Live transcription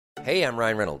Hey, I'm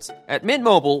Ryan Reynolds. At Mint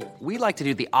Mobile, we like to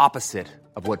do the opposite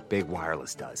of what Big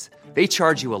Wireless does. They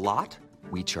charge you a lot,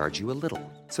 we charge you a little.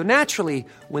 So naturally,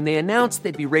 when they announced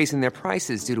they'd be raising their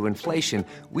prices due to inflation,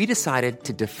 we decided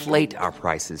to deflate our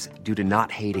prices due to not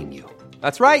hating you.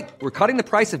 That's right. We're cutting the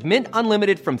price of Mint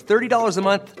Unlimited from $30 a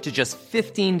month to just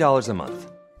 $15 a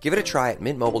month. Give it a try at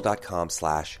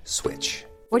mintmobile.com/switch.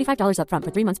 $45 up front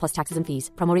for 3 months plus taxes and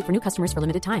fees. Promo rate for new customers for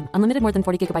limited time. Unlimited more than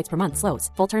 40 gigabytes per month. Slows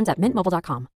full terms at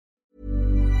mintmobile.com.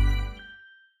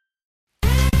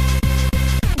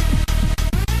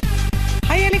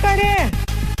 Hei, Eli Kari!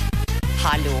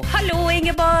 Hallo,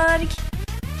 Ingeborg.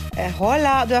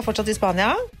 Hola, du fortsatt I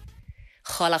Spania?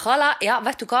 Halla. Ja,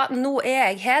 vet du hva? Nå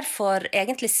jeg her for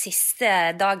egentlig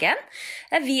siste dagen.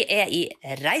 Vi I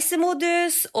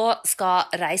reisemodus og skal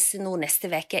reise nå neste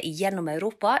veke gjennom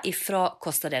Europa fra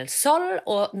Costa del Sol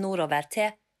og nordover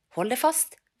til, hold det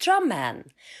fast, Drammen.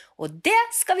 Og det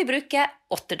skal vi bruke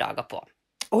 8 dager på.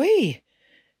 Oi!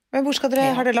 Men hvor skal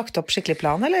dere, har dere lagt opp skikkelig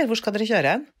plan, eller hvor skal dere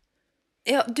kjøre?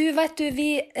 Ja, vet du,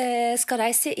 vi skal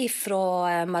reise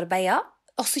fra Marbella,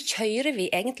 og så kjører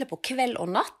vi egentlig på kveld og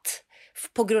natt,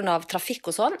 på grunn av trafikk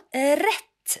og sånn,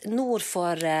 rett nord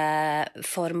for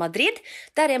Madrid.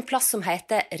 Der en plass som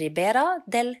heter Ribera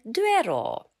del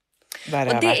Duero.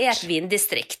 Og det et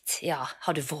vindistrikt. Ja,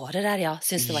 har du vært der, ja?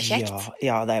 Synes det var kjekt?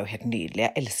 Ja, det jo helt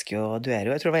nydelig. Jeg elsker jo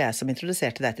Duero. Jeg tror det var jeg som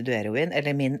introduserte deg til Duero-vin,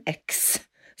 eller min eks,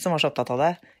 som var så opptatt av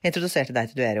det, introduserte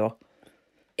deg til Duero.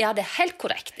 Ja, det helt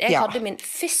korrekt. Jeg hadde min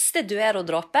første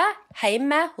Duero-dråpe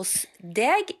hjemme hos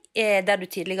deg, der du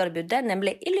tidligere bodde,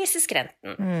 nemlig I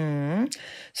Lyseskrenten.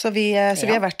 Så vi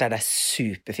har vært der. Det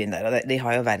superfint der, og de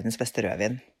har jo verdens beste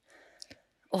rødvin.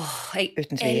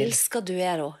 Jeg elsker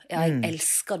Duero. Ja, jeg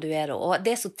elsker Duero. Og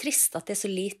det så trist at det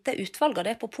så lite utvalg av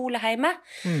det på polet hjemme.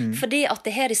 Fordi at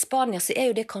det her I Spania så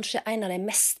jo det kanskje en av de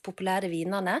mest populære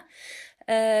vinene.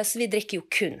 Så vi drikker jo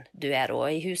kun Duero,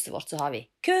 og I huset vårt så har vi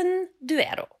kun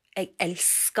Duero. Jeg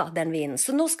elsker den vinen.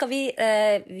 Så nå skal vi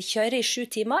kjøre I 7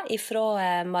 timer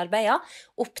fra Marbella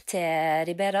opp til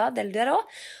Ribera del Duero,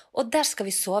 og der skal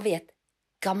vi sove I et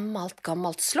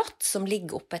gammelt slott som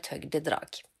ligger oppe et høgdedrag.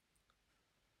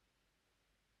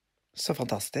 Så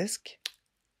fantastisk.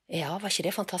 Ja, var ikke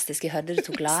det fantastisk? Jeg hørte det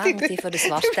tok lang tid før du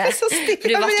svarte.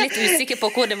 Du var litt usikker på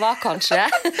hvor det var, kanskje?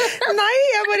 Nei,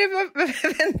 jeg bare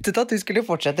ventet at du skulle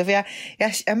fortsette, for jeg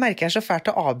merker jeg så fælt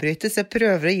å avbryte, så jeg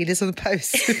prøver å gi litt sånn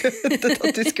pause, ventet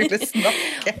at du skulle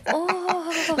snakke.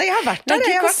 Nei, jeg har vært der,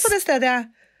 jeg har vært på det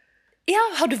stedet. Ja,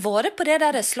 har du vært på det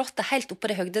der slottet helt oppe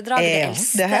det høgdedraget, det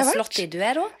eldste slottet I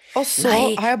Duero? Og så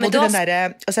har jeg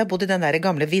bodd I den der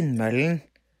gamle vindmøllen.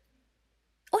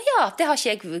 Ja, det har ikke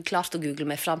jeg klart å google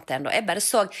meg frem til enda. Jeg bare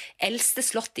så eldste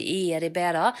slottet I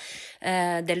Ribera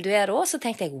del Duero, og så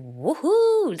tenkte jeg, woho,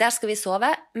 der skal vi sove.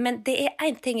 Men det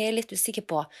en ting jeg litt usikker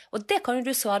på, og det kan jo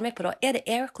du svare meg på da. Det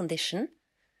aircondition?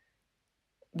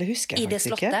 Det husker jeg I det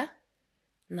faktisk slottet? ikke.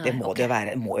 Nei, det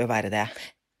må jo være det.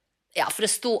 Ja, for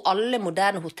det sto alle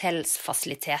moderne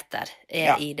hotellsfasiliteter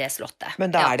I det slottet. Men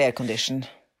da det aircondition.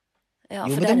 Ja,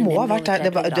 jo, men det må ha vært der.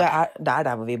 Det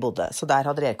der hvor vi bodde, så der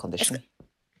hadde det aircondition.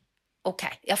 Ok,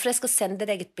 ja, for jeg skal sende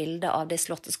deg et bilde av det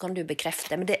slottet, så kan du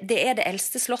bekrefte. Men det det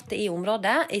eldste slottet I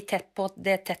området, på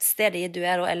det tettstedet I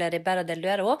Duero, eller Ribera del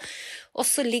Duero, og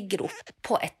så ligger det opp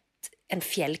på en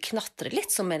fjellknatre,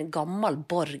 litt som en gammel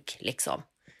borg, liksom.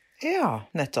 Ja,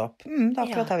 nettopp. Det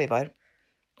akkurat der vi var.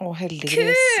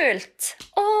 Heldigvis. Kult!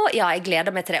 Ja, jeg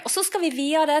gleder meg til det. Og så skal vi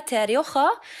videre til Rioja,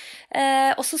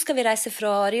 og så skal vi reise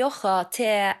fra Rioja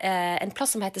til en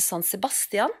plass som heter San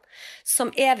Sebastian,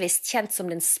 som vist kjent som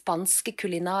den spanske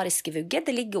kulinariske vugge.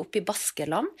 Det ligger oppe I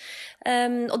Baskerland,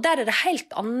 og der det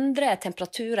helt andre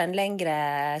temperaturer enn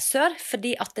lengre sør,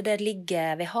 fordi at det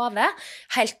ligger ved havet.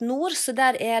 Helt nord, så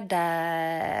der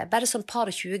det bare sånn par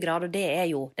og 20 grader, og det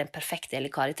jo den perfekte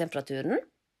Elikari-temperaturen.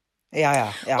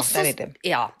 Ja, det litt.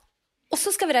 Ja. Og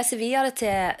så skal vi reise videre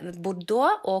til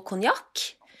Bordeaux og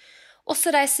Cognac. Og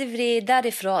så reiser vi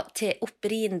derifra til opp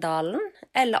Rindalen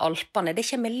eller Alpene. Det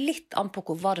kommer litt an på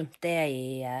hvor varmt det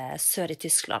I sør I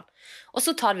Tyskland. Og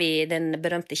så tar vi den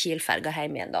berømte Kielferga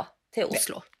hjem igjen da, til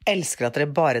Oslo. Jeg elsker at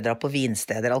dere bare drar på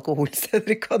vinsteder,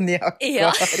 alkoholsteder, Cognac.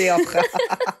 Ja.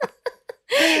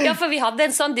 Ja, for vi hadde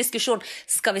en sånn diskusjon.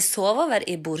 Skal vi sove over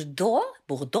I Bordeaux,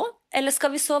 eller skal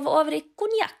vi sove over I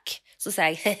Cognac? Så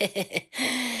sier jeg,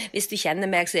 hvis du kjenner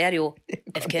meg, så det jo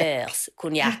of course,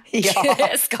 Cognac. Ja.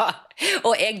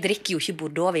 Og jeg drikker jo ikke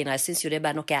Bordeaux-vin, jeg synes jo det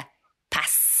bare noe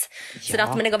pass.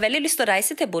 Men jeg har veldig lyst til å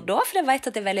reise til Bordeaux, for jeg vet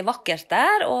at det veldig vakkert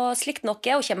der, og slikt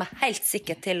noe, og kommer helt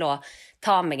sikkert til å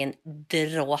ta meg en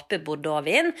dråpe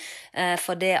Bordeaux-vin,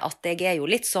 for det at jeg jo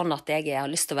litt sånn at jeg har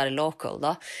lyst til å være local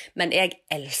da, men jeg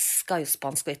elsker jo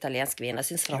spansk og italiensk vin,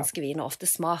 jeg synes franske viner ofte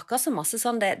smaker så masse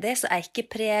sånn, det så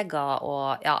eikeprega,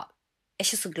 og ja, jeg er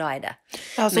ikke så glad i det.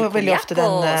 Ja, så veldig ofte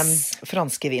den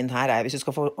franske vinen her hvis du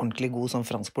skal få ordentlig god sånn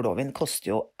fransk Bordeaux-vin,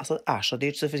 koster jo, altså det så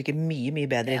dyrt, så det får ikke mye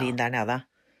bedre vin der nede.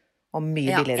 Og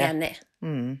mye billigere.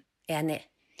 Ja, enig.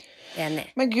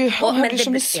 Men Gud, jeg blir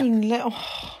så misunnelig.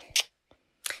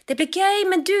 Det blir gøy,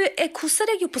 men du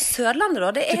koser deg jo på Sørlandet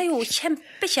da. Det jo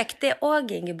kjempekjekt, det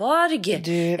også, Ingeborg.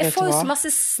 Jeg får jo så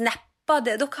masse snapper.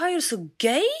 Dere har jo så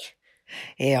gøy.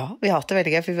 Ja, vi har hatt det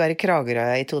veldig gøy, for vi var i Kragerø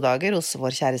i 2 dager hos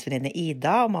vår kjæresvenninne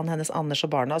Ida, og mannen hennes Anders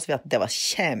og barna, så det var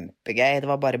kjempegøy.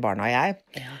 Det var bare barna og jeg.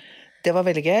 Ja. Det var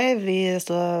veldig gøy. Vi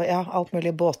stod, alt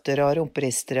mulig båter og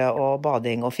rumperistere og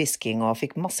bading og fisking og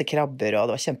fikk masse krabber,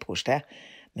 og det var kjempekoselig.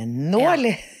 Men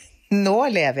nå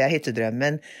lever jeg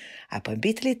hyttedrømmen. Jeg på en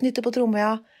bitteliten hytte på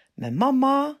Tromøya med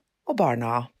mamma og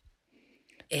barna.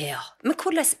 Ja, men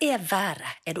hvordan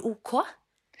været? Det ok?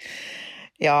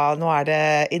 Ja,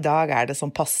 i dag det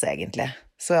sånn passe egentlig.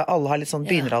 Så alle har litt sånn,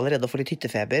 begynner allerede å få litt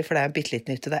hyttefeber, for det en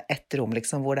bitteliten hytte, det ett rom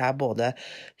liksom, hvor det både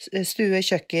stue,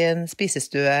 kjøkken,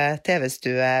 spisestue,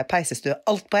 TV-stue, peisestue,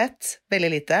 alt på ett,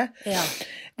 veldig lite. Ja.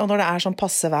 Og når det sånn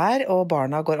passe vær, og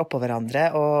barna går oppå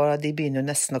hverandre, og de begynner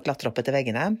nesten å klatre opp etter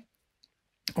veggene,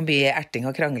 og mye erting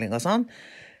og krangling og sånn,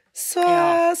 så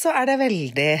det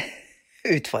veldig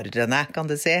utfordrende, kan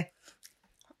du si.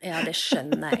 Ja, det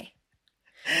skjønner jeg.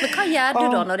 Men hva gjør du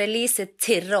da når Elise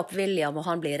tirrer opp William og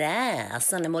han blir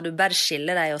ræsende? Må du bare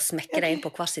skille deg og smekke deg inn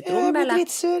på hver sitt rom, eller?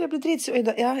 Jeg blir dritsur.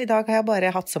 Ja, i dag har jeg bare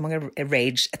hatt så mange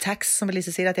rage attacks, som Elise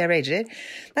sier, at jeg rager.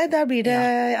 Nei, der blir det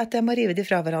at jeg må rive de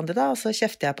fra hverandre da, og så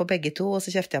kjefter jeg på begge to, og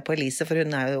så kjefter jeg på Elise, for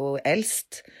hun jo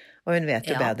eldst, og hun vet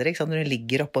jo bedre, ikke sant? Når hun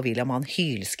ligger oppe og William, han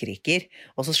hylskriker,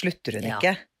 og så slutter hun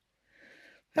ikke.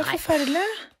 Det forferdelig.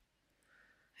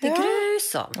 Det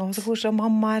grusomt. Å, så koselig.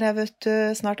 Mamma her, vet du,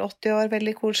 snart 80 år,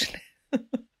 veldig koselig.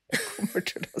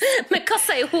 Men hva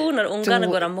sier hun når ungene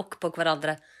går amok på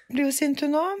hverandre? Blir jo sint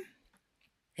hun nå.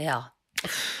 Ja.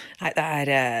 Nei,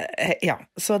 det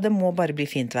så det må bare bli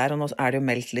fint vær, og nå det jo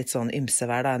meldt litt sånn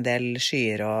ymsevær da, en del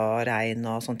skyer og regn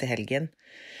og sånt til helgen.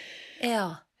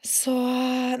 Ja. Så,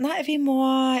 nei,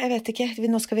 jeg vet ikke,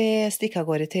 nå skal vi stikke av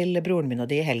gårde til broren min og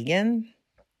de i helgen.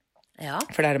 Ja.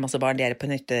 For det masse barn, de på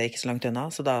en hytte ikke så langt unna,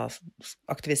 så da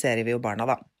aktiviserer vi jo barna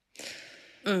da.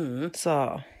 Så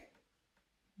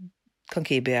kan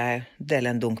Kibi og jeg dele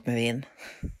en dunk med vin.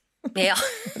 Ja.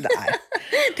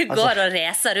 Du går og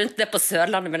reser rundt det på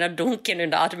Sørlandet med den dunken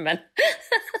under armen.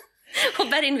 Og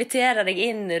bare inviterer deg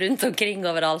inn rundt omkring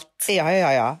overalt.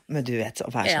 Ja. Men du vet, å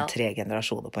være sånn 3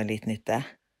 generasjoner på en liten hytte,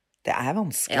 det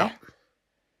vanskelig.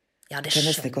 Ja, det skjønner jeg. Det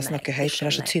nesten ikke å snakke høyt, for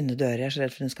det så tynne dører, jeg så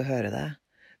redd for hun skal høre det.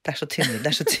 Det så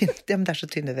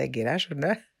tynne vegger her,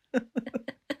 skjønner du?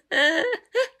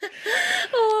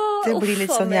 Det blir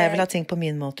litt sånn, jeg vil ha ting på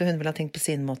min måte, hun vil ha ting på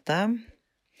sin måte.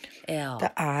 Ja.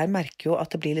 Det merker jo at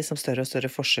det blir liksom større og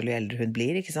større forskjell jo eldre hun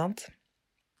blir, ikke sant?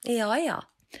 Ja.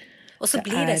 Og så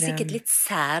blir det sikkert litt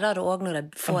særere også når jeg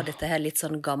får dette her litt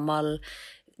sånn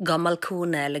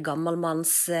gammelkone eller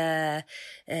gammelmanns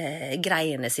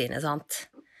greiene sine, sant?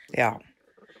 Ja.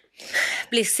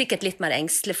 Blir sikkert litt mer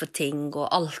engstelig for ting, og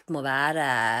alt må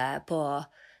være på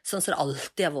sånn som det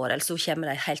alltid har vært, eller så kommer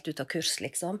de helt ut av kurs,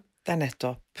 liksom. Det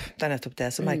nettopp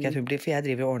det. Så merker jeg at hun blir, for jeg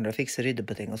driver og ordner og fikser og rydder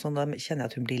på ting og sånn, da kjenner jeg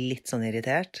at hun blir litt sånn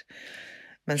irritert.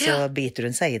 Men så biter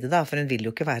hun seg i det da, for hun vil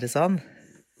jo ikke være sånn.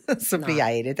 Så blir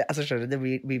jeg irritert, altså skjønner du,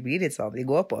 vi blir litt sånn, vi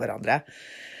går på hverandre.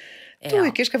 2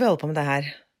 uker skal vi holde på med det her.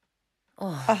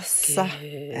 Altså,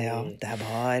 ja, det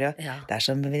bare, det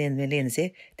som venninnen Line sier,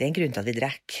 det en grunn til at vi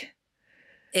drekk.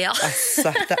 Ja.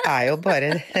 Altså, det jo bare,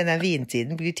 denne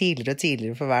vintiden blir tidligere og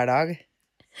tidligere for hver dag.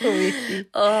 Og vi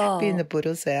begynner på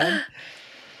rosén.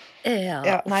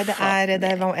 Ja, nei,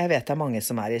 jeg vet det mange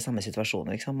som i samme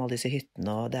situasjoner, liksom, alle disse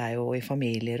hyttene, og det jo i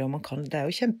familier, og det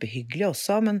jo kjempehyggelig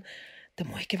også, men det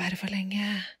må ikke være for lenge.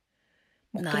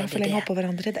 Må ikke være for lenge oppå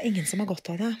hverandre, det ingen som har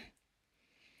godt av det.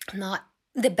 Nei.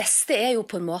 Det beste jo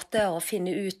på en måte å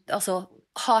finne ut, altså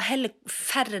ha heller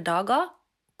færre dager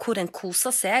hvor en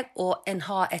koser seg, og en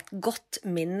har et godt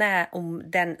minne om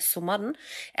den sommeren,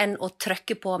 enn å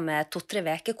trykke på med 2-3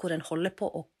 veker hvor en holder på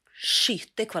å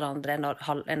skyte hverandre når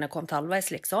en kommet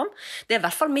halvveis, liksom. Det I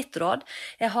hvert fall mitt råd.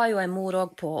 Jeg har jo en mor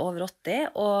også på over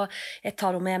 80, og jeg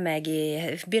tar henne med meg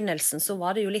I begynnelsen, så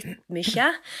var det jo litt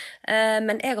mye.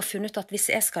 Men jeg har funnet ut at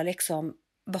hvis jeg skal liksom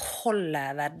beholde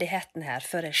verdigheten her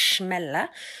før jeg smeller,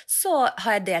 så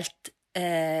har jeg delt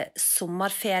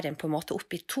sommerferien på en måte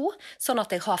opp i 2, sånn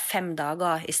at jeg har 5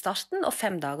 dager i starten og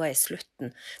 5 dager i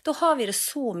slutten. Da har vi det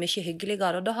så mye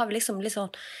hyggeligere, og da har vi liksom litt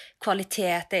sånn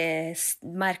kvalitet, det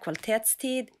mer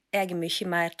kvalitetstid, jeg mye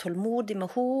mer tålmodig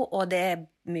med henne, og det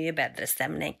mye bedre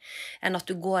stemning enn at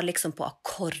du går liksom på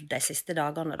akkord de siste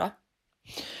dagene da.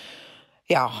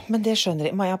 Ja, men det skjønner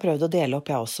jeg. Maja har prøvd å dele opp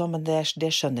jeg også, men det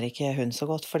skjønner ikke hun så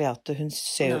godt, fordi at hun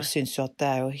syns jo at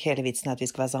det jo hele vitsen at vi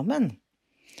skal være sammen.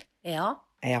 Ja,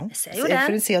 jeg ser jo det.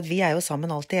 For hun sier at vi jo sammen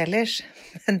alltid ellers.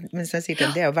 Men som jeg sier til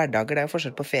henne, det jo hverdager, det jo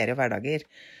forskjell på ferie og hverdager.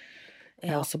 Jeg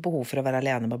har også behov for å være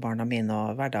alene med barna mine,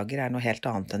 og hverdager noe helt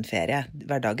annet enn ferie.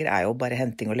 Hverdager jo bare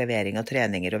henting og levering og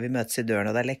treninger, og vi møtes i døren,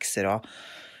 og det lekser og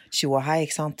tjo og hei,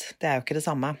 ikke sant? Det jo ikke det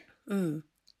samme.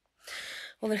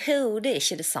 Overhodet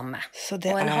ikke det samme. Så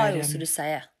det og en har jo, som du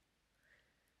sier.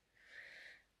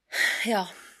 Ja.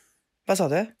 Hva sa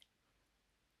du?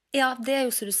 Ja, det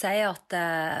jo som du sier at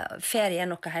ferie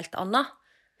noe helt annet.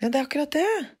 Ja, det akkurat det.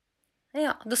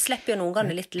 Ja, da slipper jo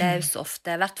ungene litt løs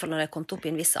ofte, i hvert fall når de kommet opp i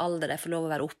en viss alder, de får lov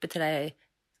å være oppe til de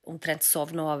omtrent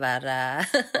sovne over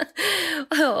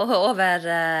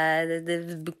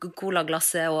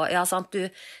colaglasset, og ja, sant,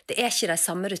 det ikke de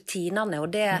samme rutinene,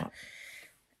 og det...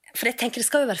 For jeg tenker det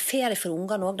skal jo være ferie for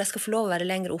ungene også, de skal få lov å være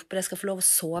lenger oppe, de skal få lov å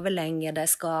sove lenger,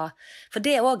 for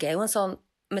det også jo en sånn,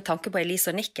 med tanke på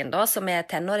Elise og Nikken da, som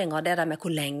tenåringer, det der med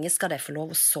hvor lenge skal de få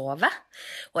lov å sove.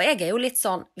 Og jeg jo litt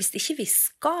sånn, hvis ikke vi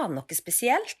skal noe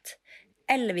spesielt,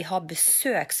 eller vi har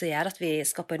besøk som gjør at vi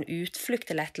skal på en utflukt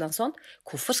eller et eller annet sånt,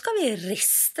 hvorfor skal vi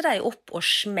riste dem opp og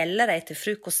smelle dem til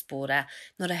frokostbordet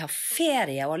når de har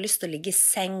ferie og har lyst til å ligge i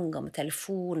senga med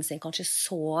telefonen sin, kanskje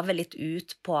sove litt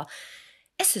ut på...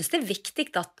 Jeg synes det viktig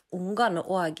at ungene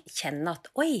også kjenner at,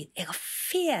 oi, jeg har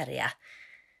ferie.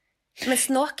 Mens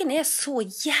noen så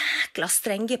jækla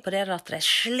strenge på det at de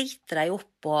sliter deg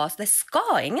opp, og de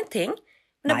skal ingenting,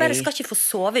 men de bare skal ikke få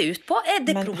sove ut på.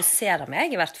 Det provoserer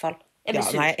meg i hvert fall.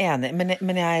 Jeg enig,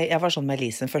 men jeg var sånn med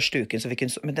Elise den første uken,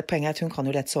 men det poenget at hun kan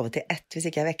jo lett sove til 1, hvis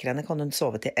ikke jeg vekker henne, kan hun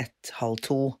sove til 1, halv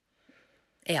 2.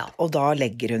 Ja. Og da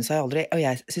legger hun seg aldri, og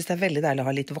jeg synes det veldig deilig å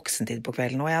ha litt voksentid på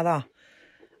kvelden også, da.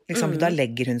 Liksom, da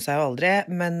legger hun seg jo aldri,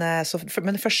 men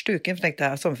første uken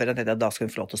sommerferien tenkte jeg at da skal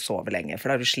hun få lov til å sove lenge,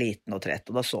 for da du sliten og trett,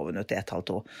 og da sover hun ut til 1, halv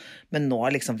 2. Men nå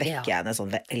liksom vekker jeg henne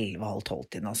sånn ved 11, halv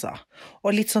 12 altså.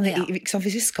 Og litt sånn,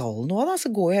 hvis vi skal noe da,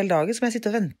 så går jo hele dagen, så må jeg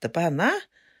sitte og vente på henne.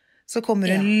 Så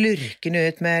kommer hun lurkende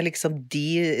ut med liksom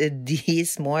de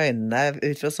små øynene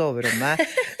ut fra soverommet,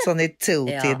 sånn i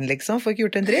 2-tiden liksom, får ikke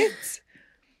gjort en dritt.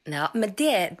 Ja, men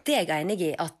det jeg enig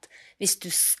i, at hvis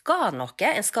du skal noe,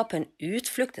 en skal på en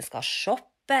utflukt, en skal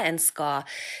shoppe, en skal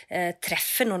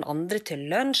treffe noen andre til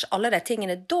lunsj, alle de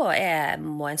tingene, da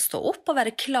må en stå opp og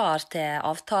være klar til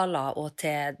avtaler og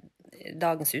til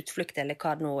dagens utflukt, eller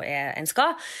hva det nå en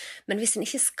skal. Men hvis en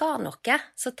ikke skal noe,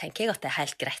 så tenker jeg at det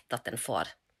helt greit at en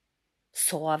får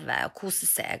sove og kose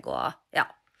seg og ja,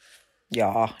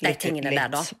 de tingene der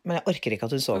da. Men jeg orker ikke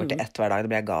at hun sover til 1 hver dag, det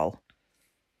blir jeg gal.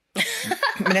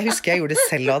 Men jeg husker jeg gjorde det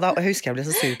selv også da, og jeg husker jeg ble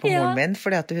så sur på moren min,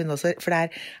 for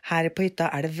her på hytta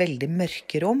det veldig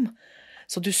mørke rom,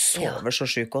 så du sover så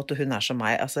sykt godt, og hun som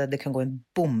meg, altså det kan gå en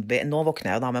bombe, nå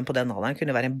våkner jeg jo da, men på den alderen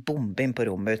kunne det være en bombe inn på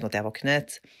rommet uten at jeg våknet.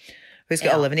 Jeg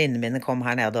husker alle venninnene mine kom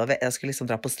her nede, og jeg skulle liksom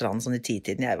dra på stranden sånn i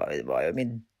 10-tiden, jeg var jo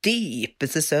min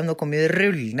dypeste søvn, og kom jo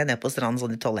rullende ned på stranden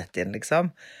sånn i 12-tiden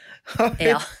liksom. Og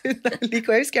jeg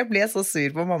husker jeg ble så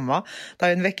sur på mamma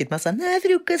da hun vekket meg og sa, «Nå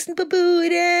frokosten på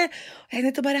bordet!» og jeg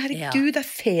tenkte bare, herregud, det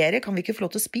ferie, kan vi ikke få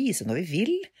lov til å spise når vi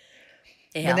vil?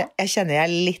 Men jeg kjenner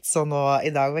jeg litt sånn, og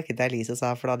i dag vekket jeg Lise og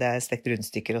sa, for da hadde jeg stekt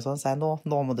rundstykker og sånn, så jeg,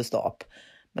 nå må du stå opp.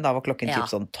 Men da var klokken typ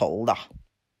sånn 12 da.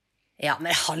 Ja,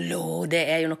 men hallo, det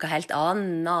jo noe helt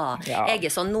annet. Jeg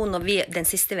sånn, nå når den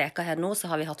siste veka her nå, så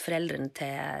har vi hatt foreldrene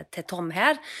til Tom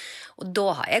her, og da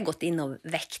har jeg gått inn og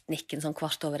vekt Nikken sånn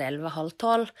 11:15, halv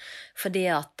 12, fordi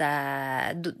at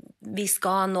vi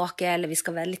skal noe, eller vi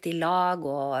skal være litt i lag,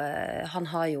 og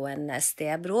han har jo en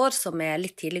stebror som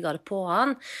litt tidligere på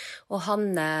han, og han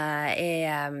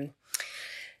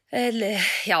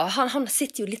ja, han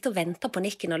sitter jo litt og venter på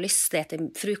Nikken og har lyst til å ete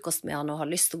frokost med han og har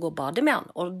lyst til å gå og bade med han,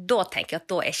 og da tenker jeg at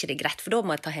da ikke det greit, for da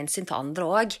må jeg ta hensyn til andre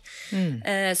også.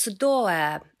 Så da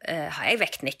har jeg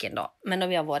vekt Nikken da, men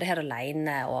når vi har vært her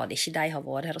alene og ikke de har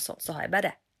vært her og sånn, så har jeg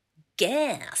bare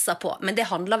gæsa på, men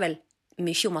det handler vel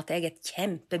mye om at jeg et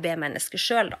kjempe-B-menneske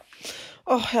selv da.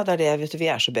 Ja, det det, vet du, vi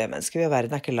så B-mennesker,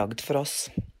 verden ikke lagd for oss.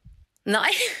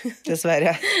 Nei.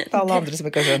 Dessverre, det alle andre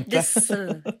som ikke har skjønt det.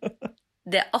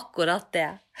 Det akkurat det.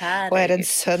 Og jeg en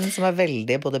sønn som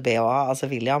veldig både B og A, altså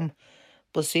William,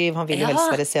 på 7. Han vil jo helst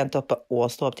være sent oppe og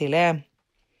stå opp tidlig.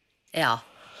 Ja.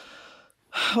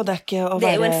 Og det ikke å være...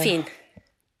 Det jo en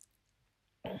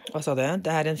Hva sa du?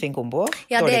 Det er en fin kombo?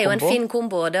 Ja, Dårlig det er jo kombo. en fin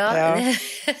kombo, da. Ja.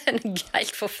 En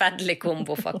helt forferdelig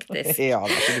kombo, faktisk. Ja,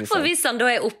 det er ikke For grusomt. hvis han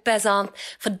da er oppe, sant?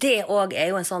 For det også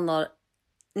er jo en sånn når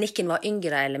Nicken var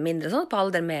yngre eller mindre, sånn på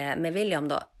alder med William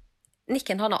da.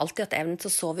 Nicken han har alltid hatt evnen til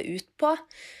å sove ut på,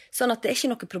 sånn at det er ikke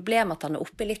noe problem at han er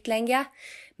oppe litt lenge.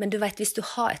 Men du vet, hvis du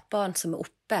har et barn som er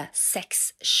oppe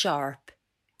 6 sharp,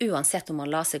 uansett om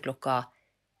han la seg klokka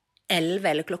 11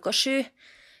 eller klokka 7,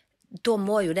 da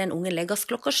må jo den ungen legges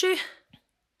klokka 7,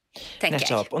 tenker jeg.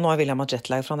 Nettopp. Og nå har William hatt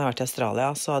jetlag, for han har vært i Australia,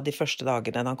 så de første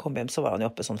dagene da han kom hjem, så var han jo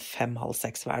oppe sånn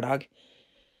 5-6 hver dag.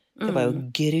 Det var jo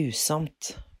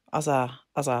grusomt. Altså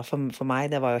for meg,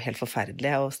 det var jo helt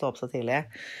forferdelig å stå opp så tidlig.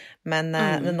 Men nå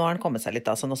har han kommet seg litt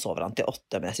da, så nå sover han til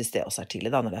 8, men jeg synes det også er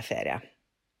tidlig da, når det er ferie.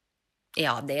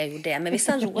 Ja, det er jo det. Men hvis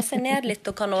han roer seg ned litt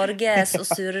og kan orges og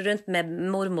surre rundt med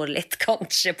mormor litt,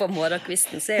 kanskje på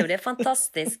morgenkvisten, så er jo det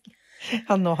fantastisk.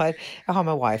 Ja, jeg har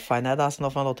med wifi ned da, så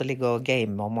nå får han lov til å ligge og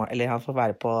game om morgenen, eller han får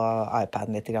være på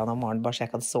iPaden litt grann om morgenen, bare så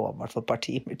jeg kan sove hvert fall et par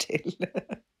timer til.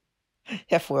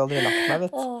 Jeg får jo aldri lagt meg,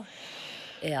 vet du.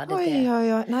 Ja, det er det.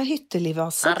 Oi. Nei, hyttelivet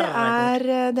altså, det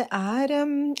er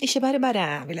ikke bare,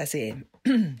 vil jeg si.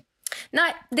 Nei,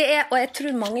 det er, og jeg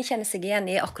tror mange kjenner seg igjen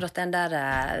i akkurat den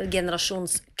der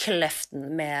generasjonskløften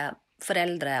med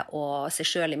foreldre og seg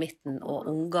selv i midten og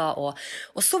unger,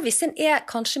 og så hvis en er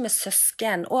kanskje med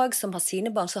søsken og som har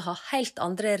sine barn, så har helt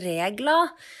andre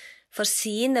regler for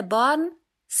sine barn,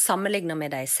 sammenlignet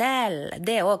med deg selv.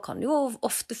 Det også kan jo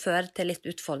ofte føre til litt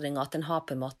utfordringer, at en har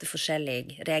på en måte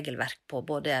forskjellig regelverk på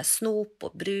både snop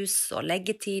og brus og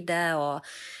leggetider og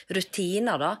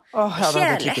rutiner da. Ja, det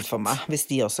hadde klikket for meg, hvis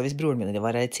broren min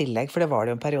var her i tillegg, for det var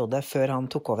det jo en periode før han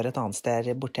tok over et annet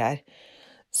sted borti her,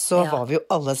 så var vi jo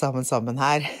alle sammen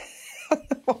her.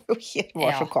 Det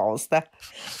var så kaos det.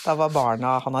 Da var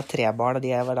barna, han har 3 barn, og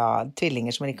de var da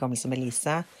tvillinger som er like gamle som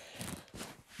Elise.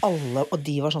 Alle, og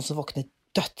de var sånn som våknet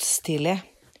dødstidlig.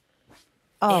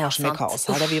 Det var så mye kaos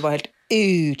her. Da vi var helt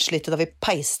utslitte, da vi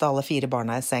peiste alle 4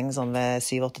 barna i seng sånn ved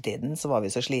 7-8-tiden, så var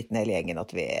vi så slitne hele gjengen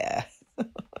at vi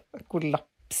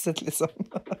kollapset, liksom.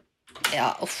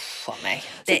 Ja, for meg.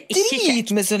 Det er ikke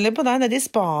dritmisunnelig på deg nede i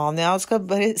Spania, og skal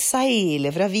bare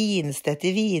seile fra vinsted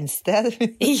til vinsted.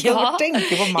 Du må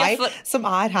tenke på meg, som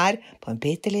er her på en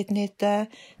bitteliten hytte,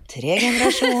 3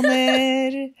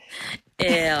 generasjoner,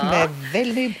 med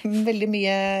veldig, veldig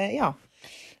mye,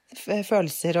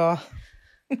 følelser og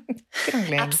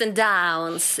krangling. Ups and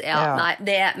downs, nei,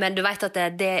 men du vet at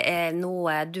det er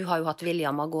noe, du har jo hatt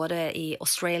William av gårde i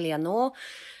Australia nå.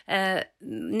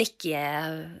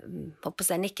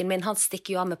 Nicken min, han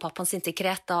stikker jo av med pappaen sin til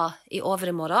Kreta i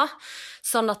overmorgen,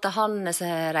 sånn at han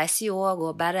reiser jo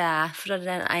også, og bare fra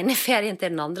den ene ferien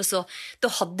til den andre, så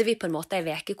da hadde vi på en måte en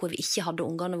veke hvor vi ikke hadde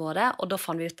ungene våre, og da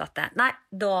fant vi ut at nei,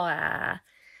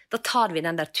 da tar vi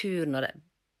den der turen og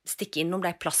stikker innom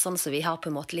de plassene som vi har på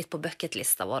en måte litt på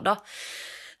bucketlista vår da.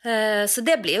 Så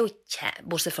det blir jo ikke,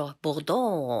 bortsett fra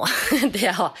Bordeaux,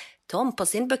 det har Tom på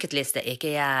sin bucketliste,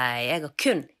 ikke jeg har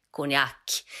kun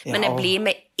konjakk, men jeg blir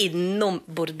med innom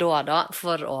Bordeaux da,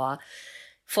 for å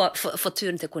få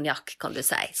turen til konjakk, kan du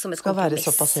si, som et kompromiss. Skal være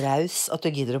såpass raus at du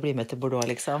gidder å bli med til Bordeaux,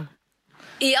 liksom.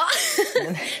 Ja,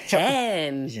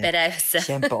 kjemperause.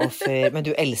 Kjempeoffer, men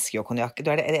du elsker jo konjakk.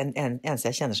 Du er det eneste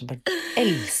jeg kjenner som bare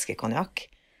elsker konjakk.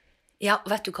 Ja,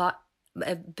 vet du hva?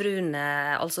 Brun,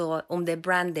 altså om det er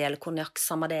brandy eller konjakk,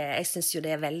 samme det, jeg synes jo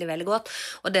det er veldig, veldig godt.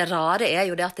 Og det rare er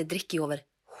jo det at jeg drikker jo over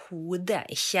hodet,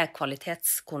 ikke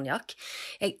kvalitetskonjakk.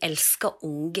 Jeg elsker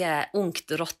ungt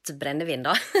rått brennevin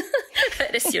da. Det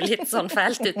høres jo litt sånn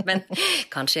fælt ut, men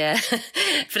kanskje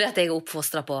fordi at jeg er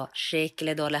oppfostret på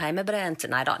skikkelig dårlig heimebrent.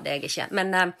 Neida, det er jeg ikke. Men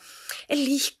jeg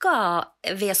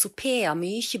liker VSOP-er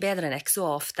mye bedre enn XO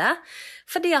ofte,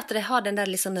 fordi at det har den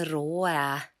der litt sånn råe,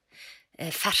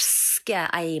 ferske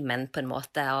eimen på en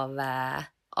måte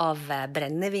av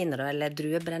brenneviner eller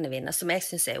druebrenneviner, som jeg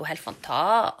synes er jo helt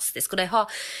fantastisk. Og de har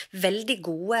veldig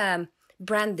gode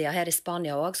brandyer her i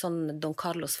Spania også, sånn Don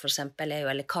Carlos for eksempel,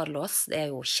 eller Carlos, det er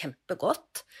jo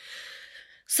kjempegodt.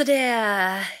 Så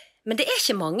men det er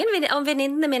ikke mange av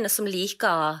venninnene mine som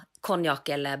liker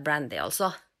konjakk eller brandy, altså.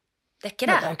 Det er ikke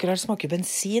det. Det er ikke rart, det smaker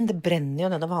bensin, det brenner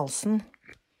jo nedover halsen.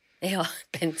 Ja,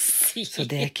 bensin. Så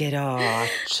det er ikke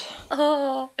rart.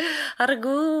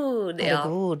 Herregud, ja.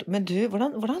 Herregud. Men du,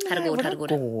 hvordan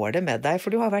går det med deg? For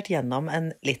du har vært gjennom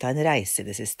litt av en reise i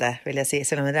det siste, vil jeg si.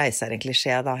 Selv om en reise er en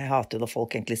klisjé, da. Jeg hater jo når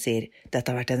folk egentlig sier, dette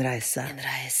har vært en reise. En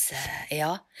reise, ja.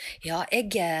 Ja,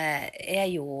 jeg er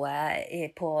jo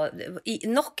på,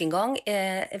 nok en gang,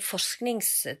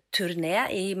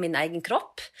 forskningsturné i min egen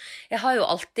kropp. Jeg har jo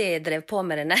alltid drevet på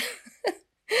med denne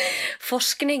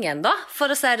forskningen da,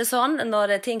 for å si det sånn,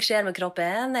 når ting skjer med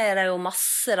kroppen, det jo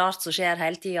masse rart som skjer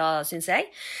hele tiden, synes jeg.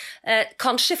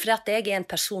 Kanskje fordi at jeg en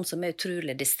person som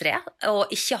utrolig distré,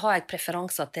 og ikke har jeg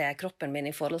preferanser til kroppen min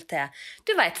i forhold til,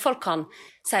 du vet, folk kan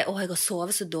si, jeg har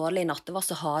sovet så dårlig i natt, det var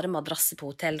så harde madrasser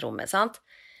på hotellrommet, sant?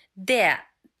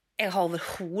 Jeg har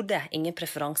overhodet ingen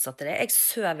preferanser til det. Jeg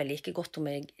søver like godt om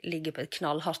jeg ligger på et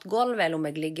knallhardt gulv, eller om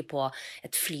jeg ligger på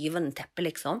et flyvende teppe,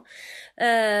 liksom.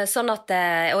 Sånn at,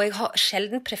 og jeg har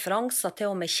sjelden preferanser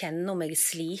til om jeg kjenner om jeg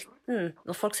sliten.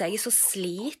 Når folk sier jeg så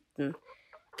sliten,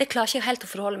 det klarer ikke jeg helt å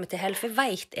forholde meg til heller, for jeg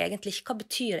vet egentlig ikke, hva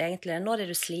betyr egentlig det? Når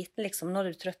du sliten, liksom? Når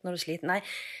du trøtt, når du sliten? Nei,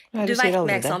 du vet aldri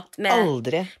meg, sant?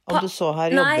 Aldri. Om du så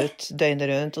har jobbet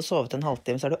døgnet rundt og sovet en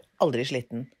halvtime, så du aldri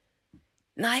sliten.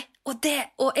 Nei, og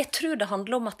jeg tror det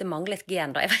handler om at det mangler et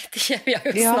gen da, jeg vet ikke, vi har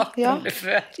jo snakket om det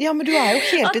før. Ja, men du jo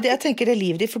helt i det, jeg tenker det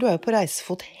livet ditt, for du jo på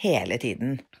reisefot hele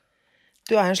tiden.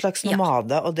 Du en slags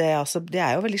nomade, og det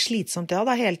jo veldig slitsomt,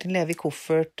 da, hele tiden leve i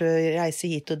koffert, reise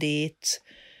hit og dit,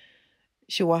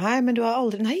 tjoa her, men du har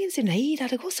aldri, nei,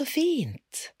 det går så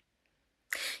fint.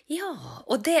 Ja,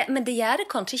 men det gjør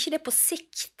kanskje ikke det på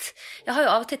sikt. Jeg har jo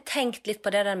av og til tenkt litt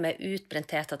på det der med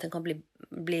utbrenthet, at en kan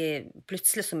bli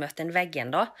plutselig så møte en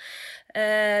veggen da.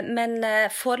 Men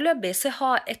foreløpig så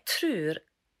jeg tror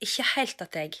ikke helt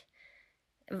at jeg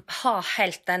har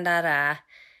helt den der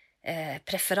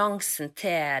preferansen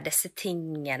til disse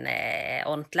tingene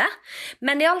ordentlig.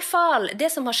 Men i alle fall,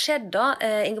 det som har skjedd da,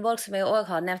 Ingeborg, som jeg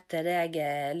også har nevnt til deg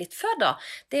litt før da,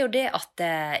 det jo det at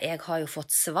jeg har jo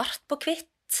fått svart på hvitt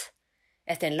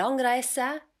etter en lang reise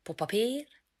på papir,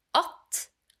 at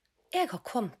jeg har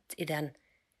kommet i den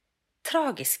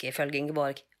tragiske, ifølge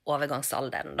Ingeborg,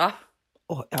 overgangsalderen da.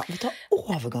 Ja, vet du,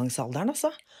 overgangsalderen altså?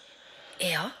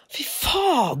 Ja. Fy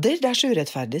fader, det så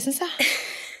urettferdig, synes jeg.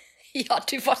 Ja,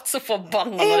 du var så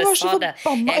forbannet når jeg sa det.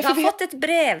 Jeg har fått et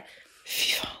brev.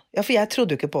 Fy faen. Ja, for jeg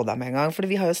trodde jo ikke på deg med en gang, for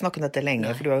vi har jo snakket om dette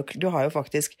lenge, for du har jo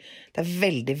faktisk, det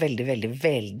veldig, veldig, veldig,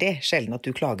 veldig sjelden at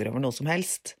du klager over noe som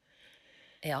helst.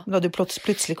 Ja. Men da du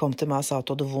plutselig kom til meg og sa at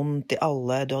du hadde vondt i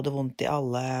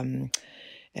alle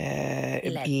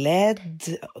ledd,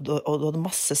 og du hadde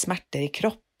masse smerter i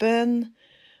kroppen,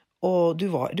 og du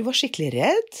var skikkelig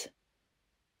redd.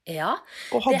 Ja,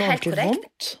 og hadde ordentlig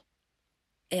vondt.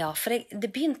 Ja, for det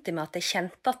begynte med at jeg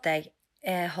kjente at jeg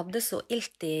hadde så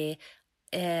ilt i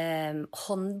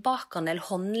håndbakene, eller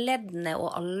håndleddene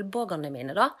og albågene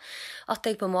mine da, at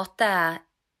jeg på en måte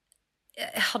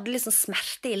jeg hadde liksom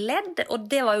smerte i ledd, og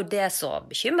det var jo det som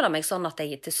bekymret meg, sånn at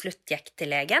jeg til slutt gikk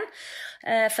til legen.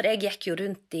 For jeg gikk jo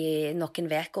rundt i noen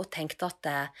veker og tenkte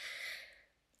at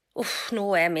nå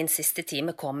min siste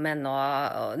time kommet,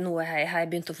 og nå har jeg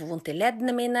begynt å få vondt i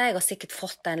leddene mine, jeg har sikkert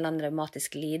fått en eller annen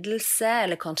reumatisk lidelse,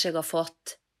 eller kanskje jeg har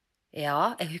fått,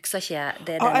 jeg husker ikke,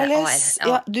 det ALS,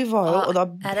 du var jo, og da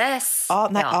ALS,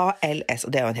 ALS,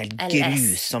 og det jo en helt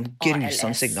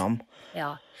grusom sykdom.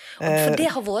 Ja, for det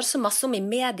har vært så masse om i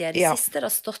media det siste, det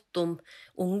har stått om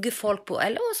unge folk på,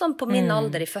 eller sånn på min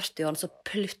alder i 40-årene, så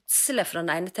plutselig fra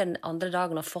den ene til den andre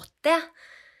dagen har fått det.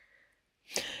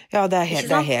 Ja, det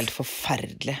helt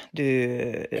forferdelig.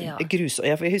 Grusom.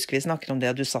 Jeg husker vi snakket om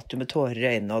det, at du satt jo med tårer i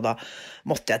øynene, og da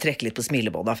måtte jeg trekke litt på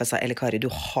smilebåndet, for jeg sa, Elle Kari, du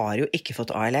har jo ikke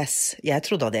fått ALS. Jeg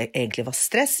trodde at det egentlig var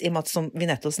stress, i og med at, som vi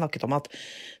nettopp snakket om, at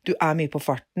du mye på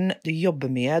farten, du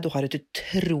jobber mye, du har et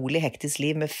utrolig hektisk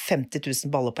liv med 50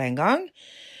 000 baller på en gang.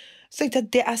 Så tenkte jeg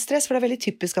at det stress, for det veldig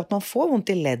typisk at man får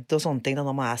vondt i ledd og sånne ting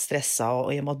når man stresset,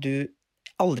 og i og med at du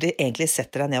aldri egentlig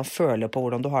setter deg ned og føler på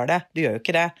hvordan du har det. Du gjør jo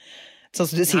ikke det. Sånn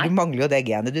som du sier, du mangler jo det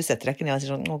genet. Du setter deg ikke ned og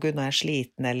sier sånn, å Gud, nå jeg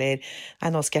sliten, eller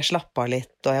nei, nå skal jeg slappe av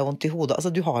litt, og jeg har vondt i hodet.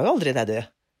 Altså, du har jo aldri det,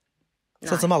 du.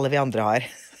 Sånn som alle vi andre har.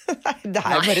 Det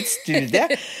jo bare et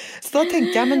studie. Så da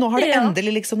tenkte jeg, men nå har det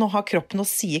endelig liksom, nå har kroppen, og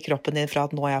sier kroppen din fra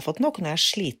at nå har jeg fått nok, når jeg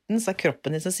sliten, så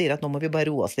kroppen din som sier at nå må vi bare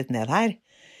roe oss litt ned her.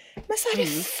 Men så det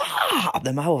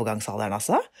fader meg overgangsalderen,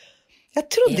 altså.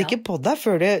 Jeg trodde ikke på deg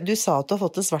før du sa at du har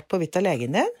fått det svart på hvitt av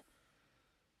legen din.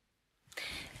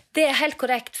 Det helt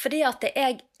korrekt, fordi at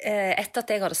jeg, etter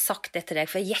at jeg hadde sagt det til deg,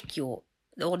 for jeg gikk jo,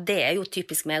 og det jo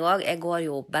typisk meg også, jeg går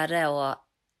jo bare og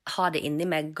har det inni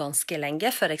meg ganske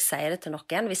lenge før jeg sier det til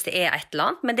noen, hvis det et eller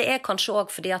annet, men det kanskje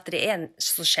også fordi at det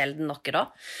så sjelden noe da.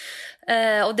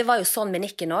 Og det var jo sånn med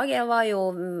Nikken også, jeg var jo,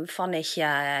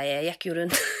 jeg gikk jo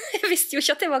rundt, jeg visste jo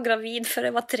ikke at jeg var gravid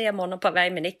før jeg var 3 måneder på vei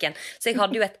med Nikken, så jeg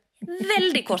hadde jo et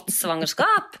veldig kort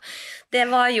svangerskap. Det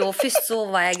var jo, først så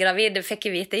var jeg gravid, fikk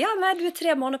jeg vite, nei, du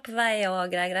 3 måneder på vei og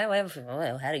greier, og jeg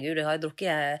var, herregud, jeg har jo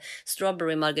drukket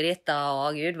strawberry margarita,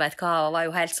 og Gud vet hva, og var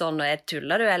jo helt sånn, og jeg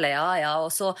tuller du, eller ja,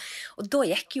 og da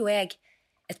gikk jo jeg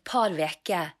et par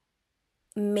veker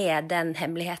med den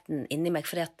hemmeligheten inni meg,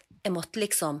 fordi at jeg måtte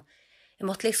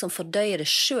liksom fordøye det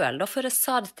selv, da, før jeg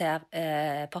sa det til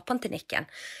pappaen til Nikken.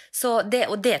 Og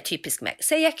det typisk meg. Så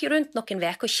jeg gikk jo rundt noen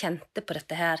veker og kjente på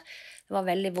dette her. Det var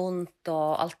veldig vondt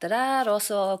og alt det der, og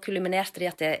så kulminerte det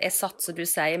at jeg satt, som du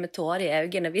sier, med tårer i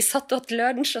øynene. Vi satt og åt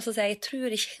lunsj, og så sier jeg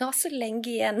tror ikke jeg har så lenge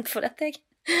igjen for dette.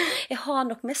 Jeg har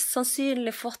nok mest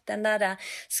sannsynlig fått den der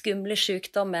skumle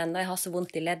sykdommen, og jeg har så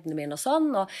vondt i leddene mine og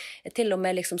sånn, og jeg til og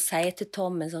med liksom sier til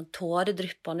Tom en sånn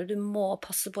tåredryppende, du må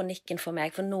passe på Nikken for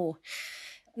meg, for nå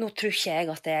tror ikke jeg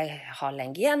at jeg har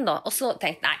lenge igjen da. Og så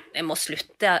tenkte jeg, nei, jeg må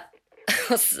slutte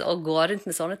å gå rundt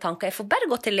med sånne tanker. Jeg får bare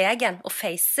gå til legen og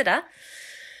face det.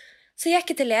 Så gikk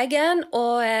jeg til legen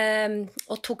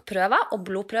og tok prøver, og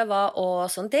blodprøver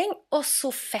og sånne ting. Og så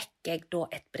fikk jeg da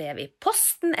et brev i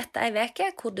posten etter en veke,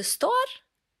 hvor det står,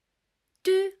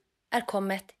 du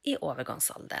kommet i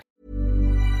overgangsalderen.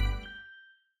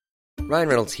 Ryan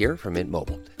Reynolds here from Mint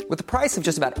Mobile. With the price of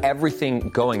just about everything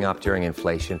going up during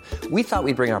inflation, we thought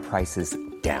we'd bring our prices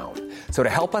down. So to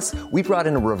help us, we brought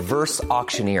in a reverse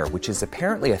auctioneer, which is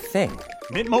apparently a thing.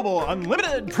 Mint Mobile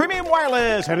Unlimited Premium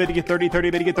Wireless. How to get 30,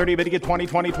 30, bit to get 30, bit to get 20,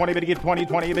 20, 20, bit to get 20,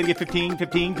 20, bit to get 15,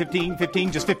 15, 15,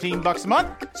 15, just $15 a month?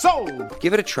 Sold!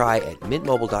 Give it a try at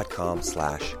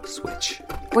mintmobile.com/switch.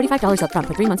 $45 up front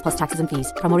for 3 months plus taxes and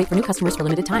fees. Promo rate for new customers for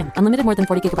limited time. Unlimited more than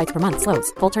 40 gigabytes per month.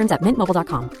 Slows full terms at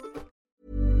mintmobile.com.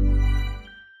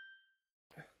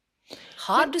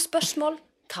 Har du spørsmål,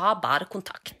 ta bare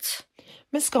kontakt.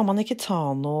 Men skal du ikke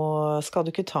ta noe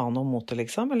mot det,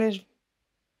 liksom? Eller du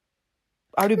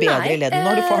bedre i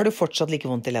leddene? Har du fortsatt like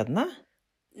vondt i leddene?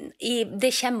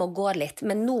 Det kommer og går litt,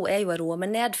 men nå jo jeg roet meg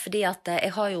ned, fordi at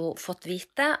jeg har jo fått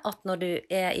vite at når du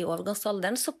i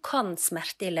overgangsalderen, så kan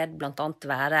smerte i ledd blant annet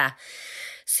være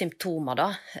symptomer da,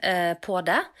 på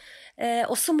det.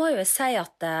 Og så må jeg si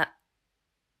at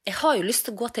jeg har jo lyst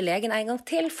til å gå til legen en gang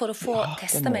til for å få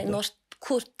testet meg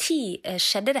hvor tid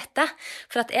skjedde dette.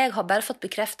 For at jeg har bare fått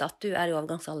bekreftet at du i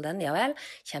overgangsalderen, ja vel,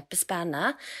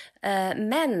 kjempespennende.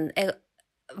 Men jeg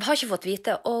har ikke fått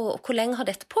vite hvor lenge har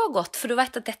dette pågått, for du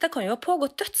vet at dette kan jo ha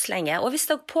pågått dødslenge, og hvis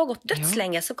det har pågått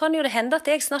dødslenge, så kan jo det hende at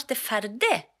jeg snart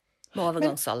ferdig med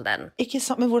overgangsalderen.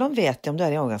 Men hvordan vet de om du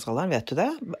i overgangsalderen? Vet du det?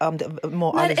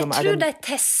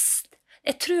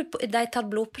 Jeg tror de tar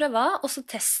blodprøver, og så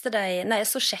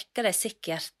så sjekker de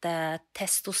sikkert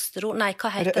testosteron. Nei, hva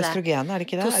heter det? Østrogen, det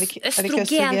ikke det? Er det ikke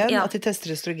østrogen, ja. At de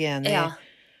tester østrogen i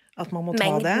at man må ta det?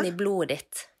 Mengden i blodet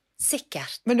ditt.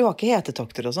 Sikkert. Men du har ikke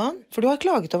hetetokter og sånn? For du har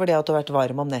klaget over det at du har vært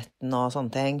varm om netten og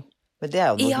sånne ting. Men det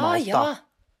jo normalt, da.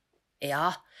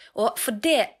 Ja. Og for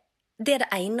det det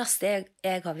eneste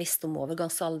jeg har visst om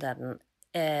overgangsalderen,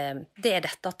 det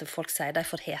dette at folk sier de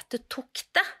får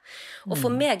hetetokte. Og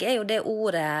for meg jo det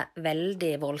ordet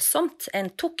veldig voldsomt.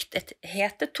 Et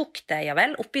hetetokte, ja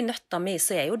vel, oppi nøtta mi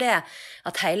så jo det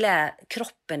at hele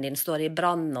kroppen din står i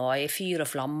brann og i fyr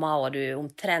og flammer, og du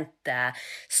omtrent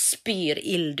spyr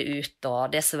ild ut,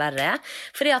 og det så verre.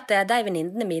 Fordi at de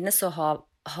venninnene mine som har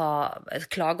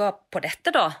klaget på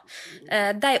dette da,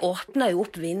 de åpner jo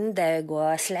opp vinduet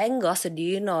og slenger seg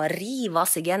dyna og river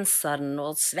seg genseren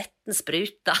og svetten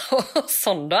spruter og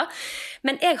sånn da.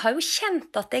 Men jeg har jo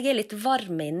kjent at jeg litt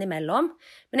varm innimellom,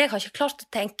 men jeg har ikke klart å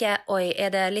tenke, oi,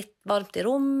 det litt varmt i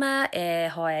rommet?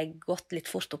 Har jeg gått litt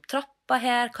fort opp trappa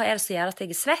her? Hva det som gjør at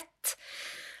jeg svett?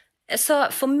 Så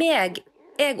for meg,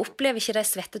 jeg opplever ikke de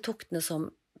svettetoktene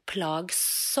som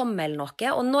plagsomme eller noe,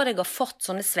 og når jeg har fått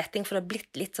sånne svetting, for det har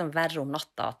blitt litt sånn verre om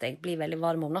natta, at jeg blir veldig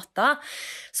varm om natta,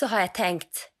 så har jeg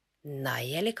tenkt,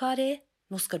 nei, Eli Kari,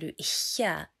 nå skal du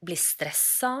ikke bli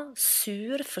stresset,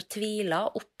 sur,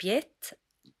 fortvilet, oppgitt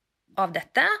av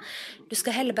dette. Du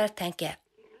skal heller bare tenke,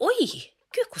 oi,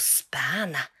 Gud, hvor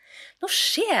spennende. Nå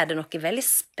skjer det noe veldig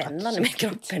spennende med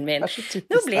kroppen min.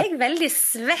 Nå blir jeg veldig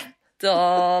svett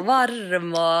og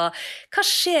varm, og hva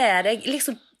skjer? Jeg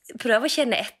liksom prøver å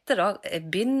kjenne etter da.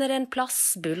 Begynner en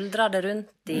plass, buldrer det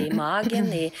rundt i magen,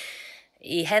 i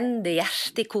hendene,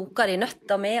 hjertet koker i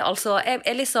nøtta mi. Altså,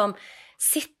 jeg liksom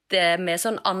sitter med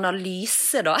sånn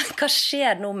analyse da. Hva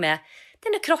skjer nå med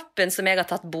denne kroppen som jeg har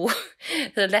tatt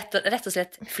rett og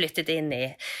slett flyttet inn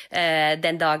i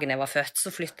den dagen jeg var født.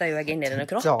 Så flyttet jo jeg inn i denne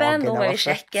kroppen. Nå må vi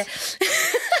sjekke.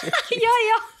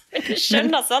 Ja, du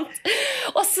skjønner, sant?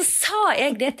 Og så sa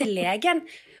jeg det til legen.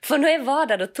 For når jeg var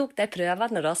der og tok de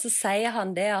prøvene da, så sier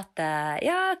han det at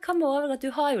hva med over at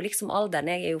du har jo liksom alderen,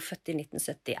 jeg jo født i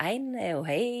 1971, jo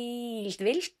helt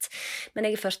vilt, men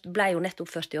jeg ble jo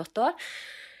nettopp 48 år.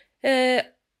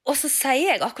 Og så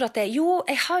sier jeg akkurat det, jo,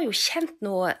 jeg har jo kjent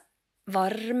noe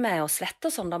varme og svette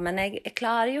og sånn da, men jeg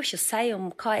klarer jo ikke å si om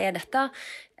hva dette.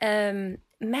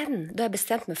 Men da har jeg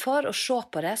bestemt meg for å se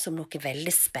på det som noe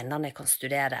veldig spennende jeg kan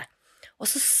studere. Og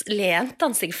så lente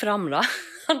han seg fram da,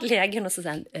 han legen, og så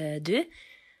sier han, du,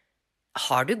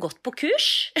 har du gått på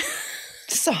kurs?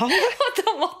 Sa han det? Og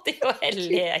da måtte jo jeg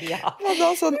le, ja. Hva da,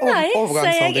 sånn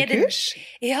overgangsalderkurs?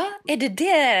 Ja, det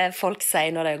det folk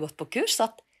sier når de har gått på kurs?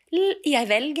 At jeg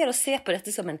velger å se på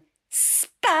dette som en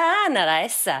spennende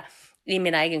reise i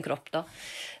min egen kropp da.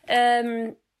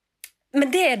 Men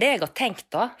det det jeg har tenkt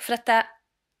da, for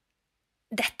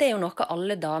dette jo noe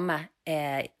alle damer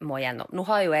må gjennom. Nå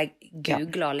har jo jeg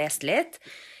googlet og lest litt.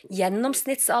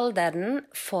 Gjennomsnittsalderen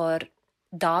for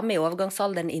damer i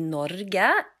overgangsalderen i Norge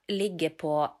ligger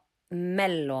på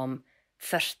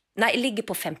ligger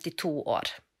på 52 år.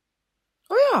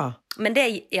 Åja. Men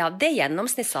det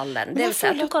gjennomsnittsalderen. Det vil si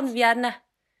at du kan gjerne...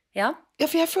 Ja,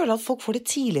 for jeg føler at folk får det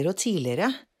tidligere og tidligere.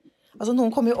 Altså,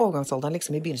 noen kommer i overgangsalderen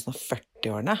liksom i begynnelsen av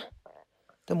 40-årene.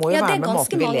 Det må jo være med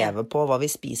måten vi lever på, hva vi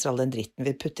spiser, all den dritten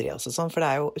vi putter i oss og sånn, for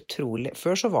det jo utrolig...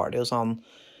 Før så var det jo sånn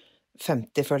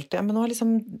 50-40, men nå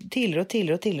liksom tidligere og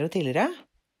tidligere og tidligere og tidligere.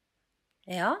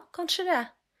 Ja, kanskje det.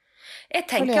 Jeg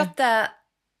tenker at...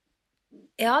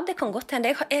 Ja, det kan godt hende.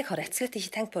 Jeg har rett og slett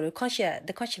ikke tenkt på det. Det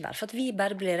kan ikke være for at vi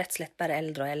bare blir rett og slett bare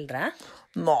eldre og eldre.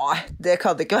 Nei, det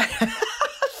kan det ikke være.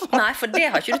 Nei, for det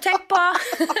har ikke du tenkt på.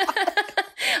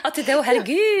 At det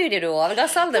herregud, i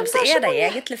overgangsalderen, så det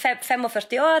egentlig 45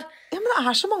 år. Ja, men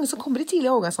det så mange som kommer i tidlig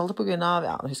overgangsalder på grunn av,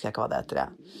 nå husker jeg ikke hva det heter.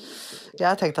 Jeg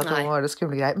har tenkt at det var det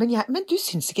skumle greier. Men du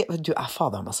synes ikke, du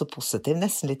fader meg så positiv,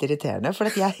 nesten litt irriterende, for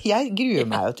jeg gruer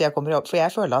meg jo til jeg kommer i for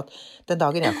jeg føler at den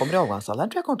dagen jeg kommer i overgangsalderen,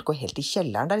 tror jeg kommer til å gå helt i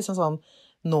kjelleren. Det liksom sånn,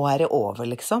 nå det over,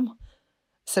 liksom.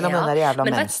 Selv om den der jævla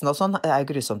mensen og sånn, det jo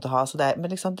grusomt å ha, så men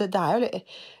liksom, det jo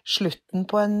slutten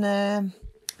på en...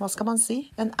 Hva skal man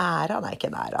si? En æra? Nei, ikke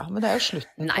en æra, men det jo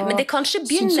slutten på... Nei, men det kanskje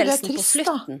begynnelsen på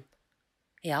slutten.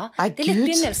 Ja, det litt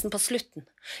begynnelsen på slutten.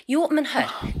 Jo, men hør,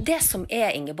 det som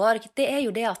Ingeborg, det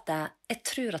jo det at jeg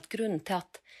tror at grunnen til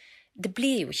at det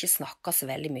blir jo ikke snakket så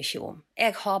veldig mye om.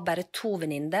 Jeg har bare 2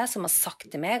 venninner som har sagt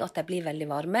til meg at de blir veldig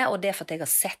varme, og det for at jeg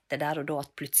har sett det der og da,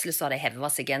 at plutselig så har de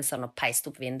hevet seg genseren og peist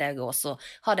opp vinduet, og så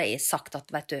har de sagt at,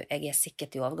 vet du, jeg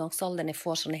sikkert i overgangsalderen, jeg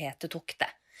får sånne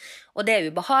hetetokter. Og det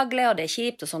ubehagelig, og det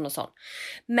kjipt, og sånn og sånn.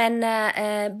 Men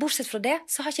bortsett fra det,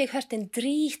 så har ikke jeg hørt en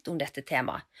drit om dette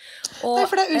temaet. Nei,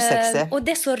 for det usexy. Og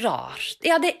det så rart.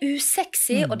 Ja, det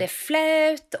usexy, og det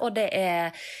flaut, og det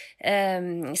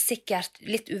sikkert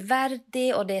litt uverdig,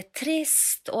 og det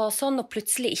trist, og sånn, og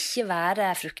plutselig ikke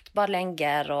være fruktbar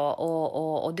lenger,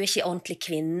 og du ikke ordentlig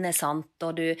kvinne, sant,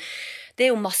 og det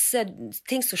jo masse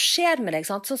ting som skjer med deg,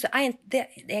 sant, sånn så det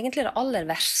egentlig det aller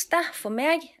verste for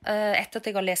meg, etter at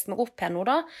jeg har lest meg opp her nå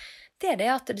da, det det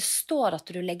at det står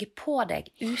at du legger på deg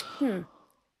uten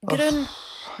grunn.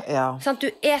 Sant? Du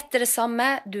eter det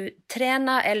samme, du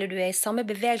trener, eller du i samme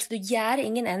bevegelse, du gjør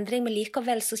ingen endring, men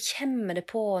likevel så kommer det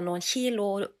på noen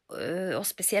kilo, og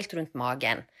spesielt rundt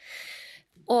magen.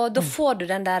 Og da får du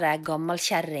den der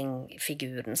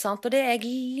gammelkjerringfiguren, sant? Og det jeg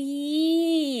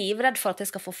livredd for at jeg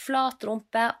skal få flat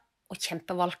rumpe og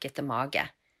kjempevalkete mage.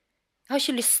 Jeg har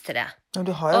ikke lyst til det. Men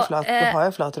du har jo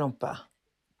flat rumpe.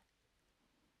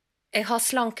 Jeg har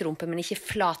slank rumpe, men ikke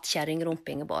flat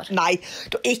kjerringrumpe, Ingeborg. Nei,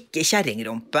 du har ikke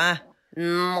kjerringrumpe.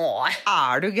 Nei.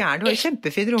 Du gæren? Du har jo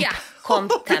kjempefin rumpe. Ikke kom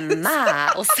til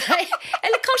meg og si.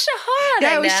 Eller kanskje har jeg det.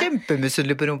 Jeg jo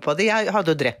kjempemisunnelig på rumpa di. Jeg hadde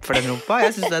jo drept for den rumpa.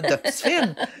 Jeg synes det dødsfin.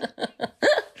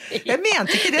 Jeg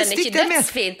mente ikke det stygt. Den ikke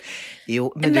dødsfin. Jo,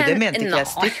 men det mente ikke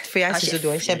jeg stygt, for jeg synes du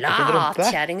har en kjempefin rumpe.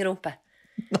 Flat kjerringrumpe.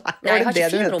 Nei, jeg har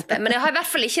ikke fin rumpe, men jeg har i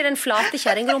hvert fall ikke den flate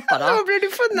kjerringrumpa da. Nå blir du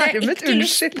fornærmet,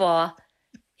 unnskyld.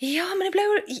 Ja, men jeg ble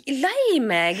jo lei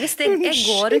meg hvis jeg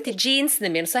går rundt i jeansene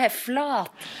mine, så har jeg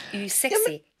flat,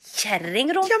 usexy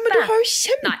kjerringrumpe. Ja, men du har jo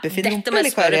kjempefin rumpe. Nei, dette må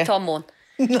jeg spørre Tommon.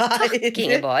 Takk,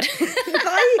 Ingeborg.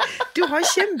 Nei, du har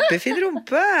kjempefin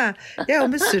rumpe. Jeg jo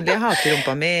misunnelig, jeg hater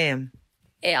rumpa mi.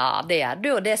 Ja, det gjør du,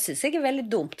 og det synes jeg veldig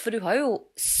dumt, for du har jo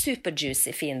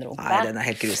superjuicy fin rumpe. Nei, den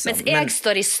helt grusom. Mens jeg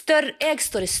står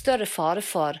i større fare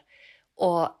for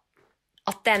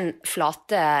at den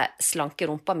flate, slanke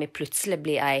rumpa mi plutselig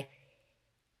blir ei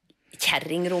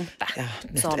kjerringrumpe. Ja,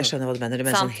 jeg skjønner hva du mener. Du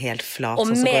mener sånn helt flat, og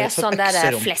med sånn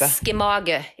der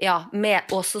fleskemage. Ja,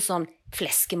 med også sånn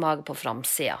fleskemage på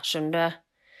framsida, skjønner du?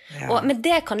 Ja. Men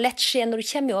det kan lett skje når du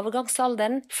kommer i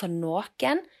overgangsalderen. For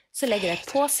noen så legger de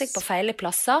på seg på feile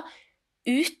plasser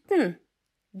uten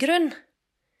grunn.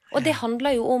 Og det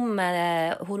handler jo om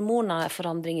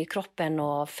hormonforandring i kroppen,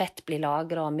 og fett blir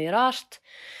lagret og mye rart.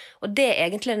 Og det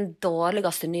egentlig den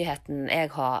dårligste nyheten jeg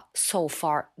har so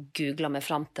far googlet meg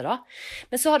frem til da.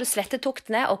 Men så har du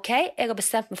svettetoktene. Ok, jeg har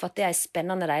bestemt meg for at det en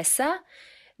spennende reise.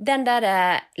 Den der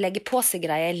legge på seg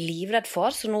greier jeg livredd for,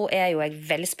 så nå jo jeg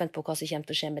veldig spent på hva som kommer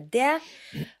til å skje med det.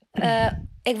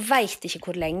 Jeg vet ikke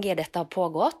hvor lenge dette har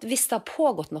pågått. Hvis det har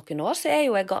pågått noen år, så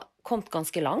jo jeg kommet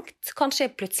ganske langt. Kanskje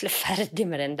jeg plutselig ferdig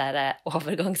med den der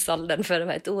overgangsalderen før jeg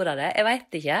vet ordet av det. Jeg vet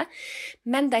ikke.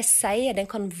 Men de sier den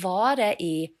kan vare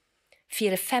i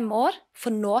 4-5 år.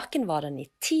 For noen var den i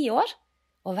 10 år.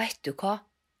 Og vet du hva?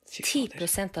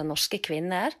 10% av norske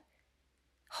kvinner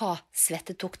har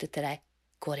svettetoktet til de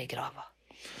går i grava.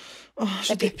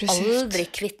 Jeg blir aldri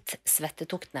kvitt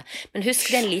svettetuktene. Men husk,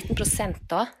 det en liten prosent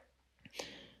da.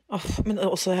 Men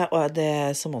også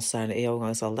det som også i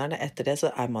overgangsalderen, etter det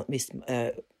så man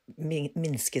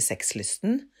minsker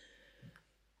sexlysten.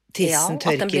 Tissen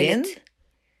tørker inn.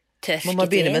 Man må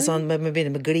begynne med sånn, man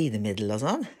begynner med glidemiddel og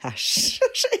sånn. Æsj,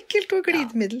 så ekkelt å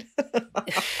glidemiddel.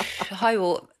 Jeg har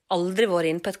jo aldri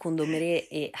vært inne på et kondomeri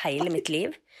i hele mitt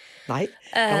liv. Nei,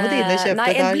 da må du inn og kjøpe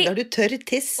det. Da har du tørr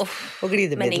tiss og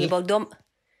glidemiddel. Men Ingeborg,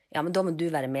 men da må du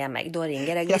være med meg. Da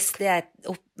ringer jeg.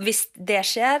 Hvis det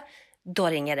skjer, da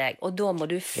ringer jeg. Og da må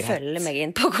du følge meg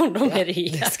inn på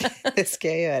kondomeriet. Ja, det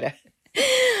skal jeg gjøre.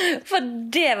 For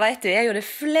det vet du, jo det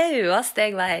flaueste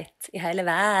jeg vet i hele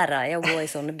verden å gå i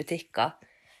sånne butikker.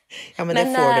 Ja, men det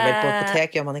får du vel på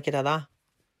apotek, gjør man ikke det da?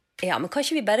 Ja, men kan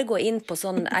ikke vi bare gå inn på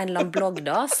sånn en eller annen blogg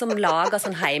da, som lager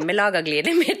sånn heimelaga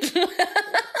glidemiddel?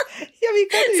 Ja, vi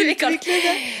kan utvikle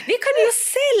det. Vi kan jo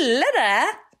selge det.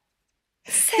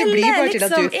 Selge det bare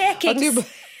liksom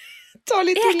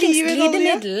Ekings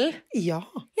glidemiddel. Ja,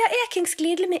 Ekings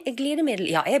glidemiddel.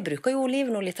 Ja, jeg bruker jo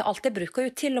olivenolje til alt. Jeg bruker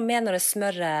jo til og med når jeg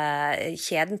smører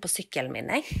kjeden på sykkelen min,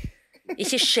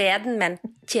 Ikke skjeden, men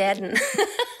kjeden.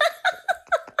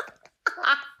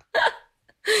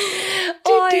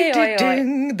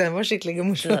 Den var skikkelig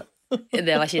morsom.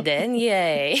 Det var ikke den,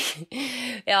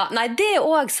 Ja, nei, det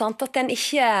også sant at den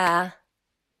ikke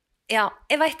Ja,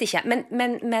 jeg vet ikke,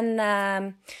 men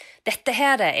dette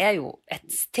her jo et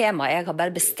tema jeg har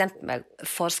bare bestemt meg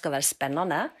for skal være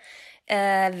spennende.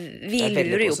 Vi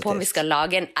lurer jo på om vi skal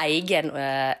lage en egen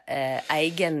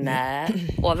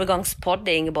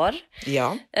overgangspodd, Ingeborg.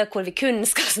 Ja. Hvor vi kun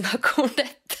skal snakke om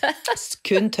dette.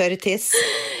 Kun tørr tiss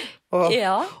og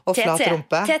flat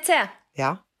rumpe. TT.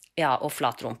 Ja. Ja, og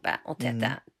flat rumpe og TT.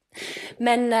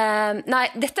 Men, nei,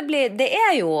 det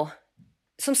jo,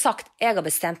 som sagt, jeg har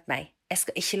bestemt meg. Jeg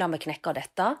skal ikke la meg knekke av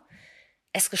dette.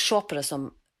 Jeg skal se på det som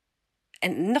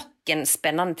nok en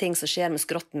spennende ting som skjer med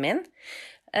skrotten min.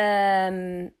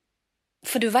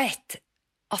 For du vet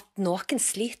at noen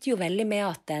sliter jo veldig med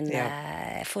at den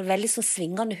får veldig sånn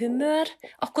svingende humør.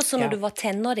 Akkurat som når du var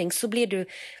tenåring, så blir du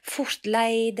fort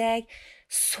lei deg,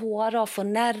 såret og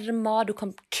fornærmet, du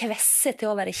kan kvesse til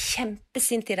å være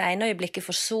kjempesint i det ene øyeblikket,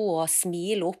 for så å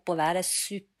smile opp og være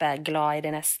superglad i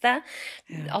det neste.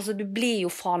 Altså, du blir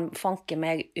jo fanke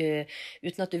meg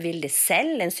uten at du vil det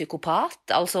selv, en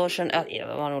psykopat. Altså, det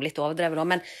var noe litt overdrevet da,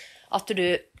 men at du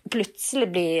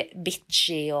plutselig blir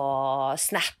bitchy og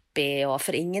snappy og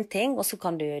for ingenting, og så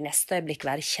kan du neste øyeblikk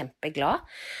være kjempeglad.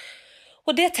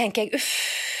 Og det tenker jeg,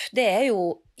 det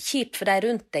jo kjipt for deg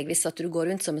rundt deg, hvis at du går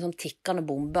rundt som en sånn tikkende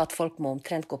bombe, at folk må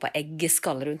omtrent gå på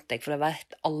eggeskall rundt deg, for jeg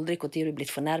vet aldri hvor tid du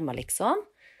blitt fornærmet, liksom.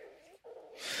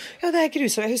 Ja, det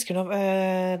grusomt. Jeg husker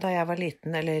da jeg var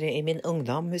liten, eller i min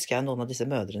ungdom, husker jeg noen av disse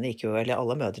mødrene gikk jo, eller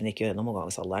alle mødrene gikk jo gjennom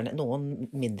omgangsalderen,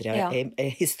 noen mindre,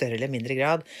 i større eller mindre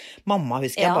grad. Mamma,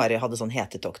 husker jeg, bare hadde sånn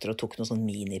hetetokter og tok noen sånn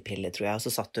minipille, tror jeg, og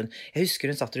så satt hun, jeg husker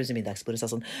hun satt rundt i middagsbordet og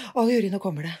sa sånn, Juri, nå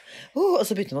kommer det, og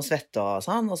så begynte hun å svette og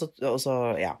sånn, og så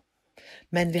ja.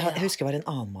 Men jeg husker det var en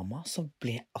annen mamma som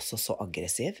ble altså så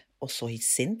aggressiv, og så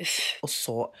sint, og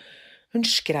så hun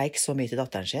skreik så mye til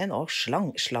datteren sin, og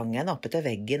slang henne opp etter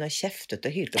veggen, og kjeftet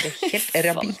og hylte, og ble helt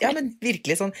rabiat, ja, men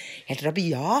virkelig sånn, helt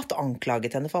rabiat, og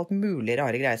anklaget henne for alt mulig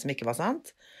rare greier som ikke var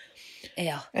sant.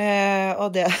 Ja.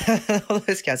 Og da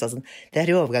husker jeg sånn, det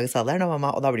jo overgangsalderen,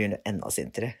 mamma, og da blir hun enda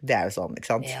sintere. Det jo sånn, ikke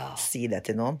sant? Ja. Si det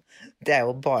til noen. Det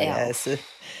jo bare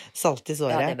salt i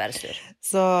såret. Ja, det bare sur.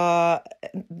 Så,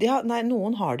 ja, nei,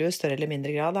 noen har det jo i større eller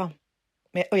mindre grad, da.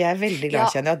 Og jeg veldig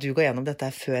glad, kjenner at du går gjennom dette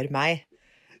før meg,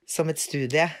 som et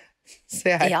studie.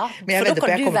 Så men jeg vedder på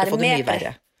jeg kommer til å få det mye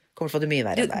verre. Kommer til å få det mye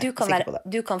verre enn deg.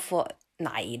 Du kan få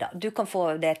Neida, du kan få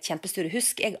det et kjempestudie.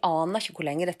 Husk, jeg aner ikke hvor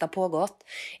lenge dette har pågått.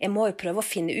 Jeg må jo prøve å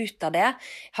finne ut av det.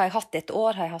 Har jeg hatt det et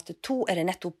år? Har jeg hatt det 2? Det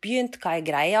nettopp begynt? Hva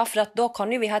greia? For da kan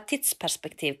jo vi ha et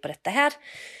tidsperspektiv på dette her.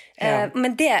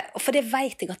 Men for det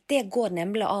vet jeg at det går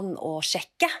nemlig an å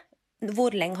sjekke.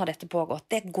 Hvor lenge har dette pågått?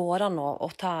 Det går an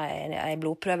å ta en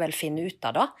blodprøve eller finne ut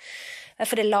av da.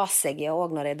 For det la seg jeg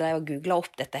også når jeg drev og googlet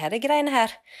opp dette her, greiene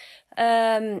her.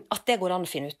 At det går an å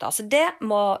finne ut av. Så det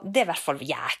i hvert fall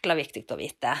jækla viktig å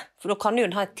vite. For da kan du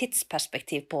jo ha et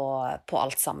tidsperspektiv på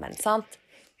alt sammen, sant?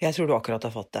 Jeg tror du akkurat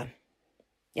har fått det.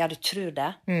 Ja, du tror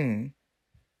det?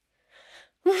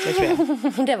 Det tror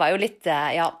jeg. Det var jo litt,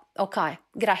 ja, ok,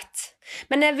 greit.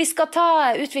 Men vi skal ta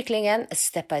utviklingen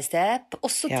step by step, og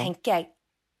så tenker jeg,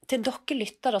 til dere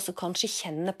lyttere som kanskje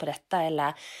kjenner på dette,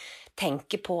 eller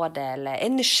tenker på det, eller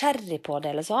er nysgjerrig på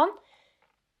det, eller sånn,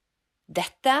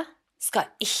 dette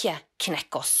skal ikke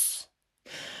knekke oss.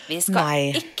 Vi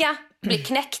skal ikke bli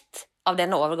knekt av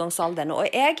denne overgangsalderen, og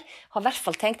jeg har I hvert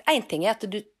fall tenkt, en ting at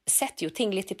du setter jo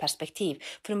ting litt I perspektiv,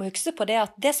 for du må huske på det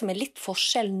at det som litt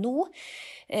forskjell nå,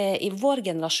 I vår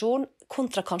generasjon,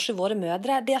 kontra kanskje våre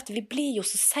mødre, det at vi blir jo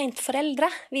så sent foreldre.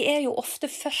 Vi jo ofte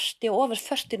 40 og over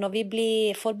 40 når vi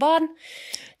får barn.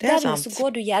 Dermed så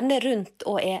går du gjerne rundt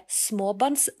og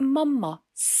småbarnsmamma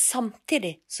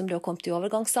samtidig som du har kommet I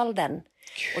overgangsalderen.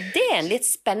 Og det en litt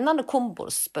spennende kombo,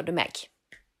 spør du meg.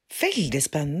 Veldig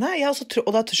spennende. Ja,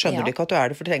 og da skjønner du ikke at du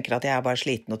det, for du tenker at jeg bare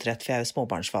sliten og trett, for jeg I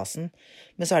småbarnsfasen.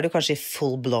 Men så du kanskje I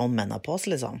full-blown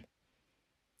menopause, liksom.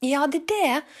 Ja, det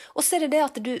det. Og så det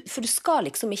at for du skal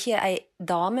liksom ikke, en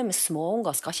dame med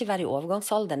småunger skal ikke være I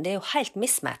overgangsalderen. Det jo helt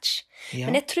mismatch. Ja.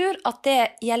 Men jeg tror at det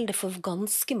gjelder for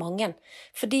ganske mange.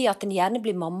 Fordi at en gjerne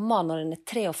blir mamma når en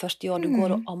 43 år. Du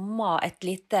går og ammer et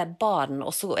lite barn,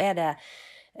 og så det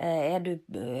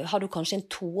har du kanskje en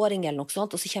 2-åring eller noe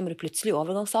sånt, og så kommer du plutselig I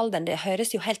overgangsalderen. Det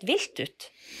høres jo helt vilt ut.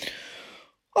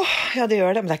 Ja, det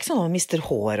gjør det. Men det ikke sånn at man mister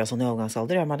hår og sånn I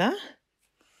overgangsalder, gjør man det?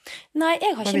 Nei,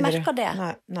 jeg har ikke merket det.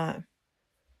 Nei.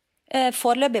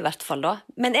 Foreløpig I hvert fall da.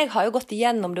 Men jeg har jo gått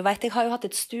igjennom, du vet, jeg har jo hatt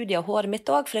et studie av håret mitt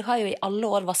også, for jeg har jo I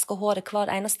alle år vasket håret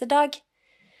hver eneste dag.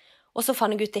 Og så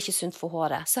fant jeg ut det ikke sunt for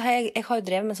håret. Så jeg har jo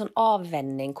drevet med en sånn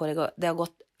avvenning, hvor det har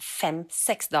gått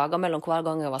 5-6 dager mellom hver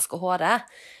gang jeg vasker håret,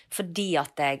 fordi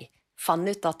at jeg fant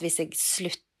ut at hvis jeg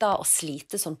slutter å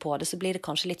slite sånn på det, så blir det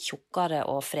kanskje litt tjukkere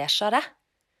og freshere.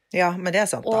 Ja, men det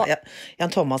sant da.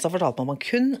 Jan Thomas har fortalt meg om man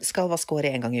kun skal vaske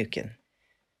håret 1 gang I uken.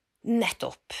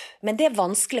 Nettopp. Men det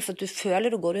vanskelig, for du føler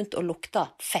du går rundt og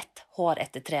lukter fett hår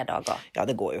etter 3 dager. Ja,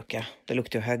 det går jo ikke. Det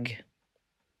lukter jo høgg.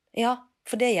 Ja,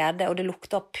 for det gjør det, og det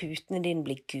lukter at putene dine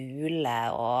blir gule,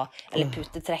 eller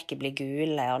putetrekket blir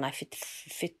gule, og nei,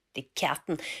 fytt I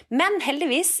katten. Men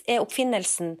heldigvis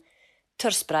oppfinnelsen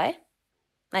tørrspray.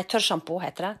 Nei, tørrshampoo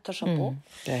heter det. Tørrshampoo.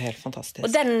 Det helt fantastisk.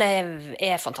 Og den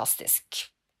fantastisk,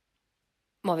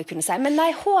 må vi kunne si. Men nei,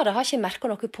 håret har ikke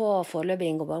merket noe på foreløpig,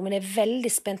 Ingeborg, men jeg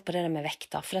veldig spent på det med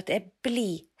vekta, for at jeg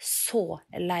blir så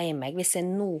lei meg hvis jeg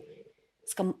nå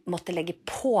skal måtte legge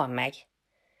på meg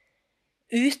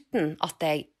uten at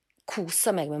jeg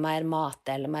koser meg med mer mat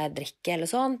eller mer drikke eller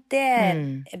sånn.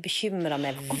 Det bekymrer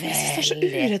meg veldig. Jeg synes det så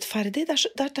urettferdig.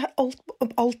 Det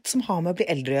alt som har med å bli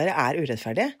eldre å gjøre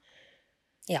urettferdig.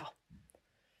 Ja.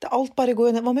 Alt bare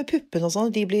går ned. Hva med puppen og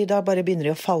sånn? Da bare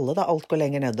begynner de å falle, da alt går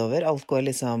lenger nedover. Alt går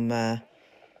liksom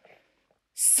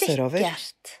sørover.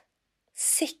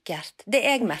 Sikkert. Det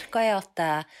jeg merker at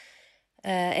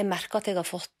jeg har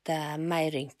fått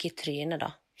mer rynke I trynet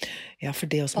da. Ja, for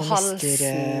det også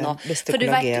man mister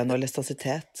kollagen og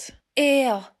elastisitet.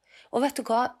 Ja, og vet du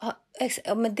hva?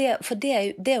 For det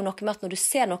jo noe med at når du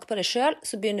ser noe på deg selv,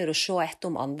 så begynner du å se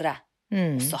etter om andre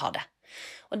også har det.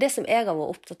 Og det som jeg har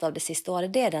vært opptatt av det siste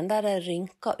året, det den der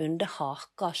rynka under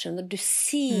haka, skjønner du,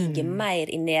 siger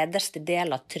mer I nederste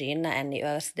del av trynet enn I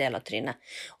øverste del av trynet.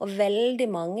 Og veldig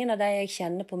mange av de jeg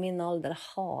kjenner på min alder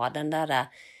har den der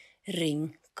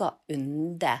rynka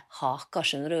under haka,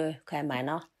 skjønner du hva jeg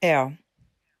mener? Ja.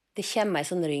 Det kommer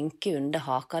en sånn rynke under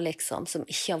haka liksom, som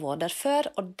ikke har vært der før,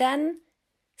 og den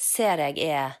ser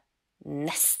jeg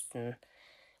nesten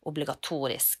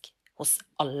obligatorisk hos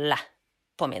alle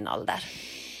på min alder.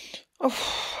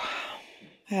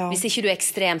 Ja. Hvis ikke du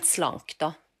ekstremt slank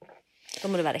da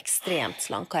må du være ekstremt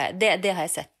slank. Det har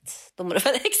jeg sett. Da må du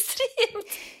være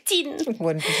ekstremt tynn.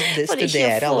 Hvor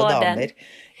studerer alle damer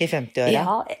I 50-åra.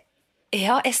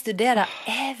 Ja, jeg studerer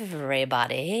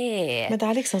everybody. Men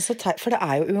det liksom så teit, for det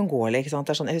jo uunngåelig, ikke sant?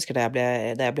 Det sånn, jeg husker da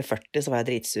jeg ble 40, så var jeg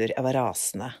dritsur. Jeg var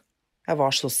rasende. Jeg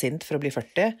var så sint for å bli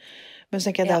 40. Men så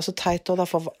tenker jeg, det jo så teit også, da,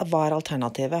 for hva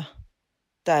alternativet?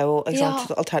 Det jo, ikke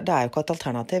sant? Det jo ikke et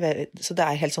alternativ, så det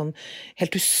helt sånn,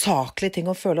 helt usaklig ting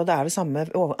å føle, og det det samme,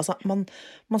 altså, man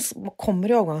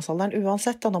kommer I overgangsalderen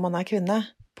uansett da, når man kvinne,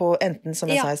 på enten, som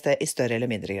jeg sa I sted, I større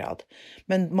eller mindre grad.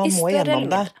 Men man må gjennom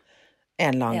det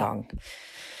en eller annen gang.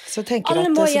 Så jeg tenker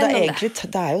at så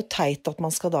det jo teit at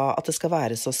man skal da, at det skal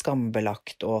være så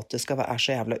skambelagt, og at det skal være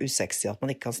så jævla usexy at man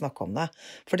ikke kan snakke om det.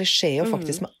 For det skjer jo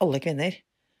faktisk med alle kvinner.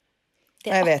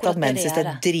 Jeg vet at mens det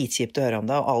dritkjipt å høre om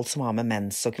det, og alt som har med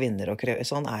mens og kvinner og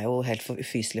sånn, jo helt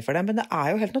ufyselig for dem, men det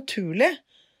jo helt naturlig.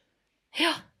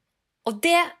 Ja, og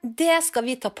det skal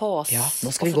vi ta på oss. Ja,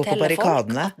 nå skal vi gå på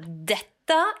barrikadene. At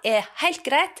dette helt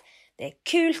greit, Det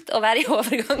kult å være i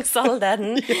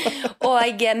overgangsalderen,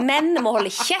 og menn må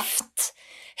holde kjeft.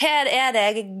 Her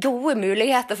det gode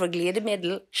muligheter for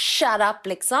glidemiddel. Shut up,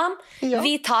 liksom. Ja.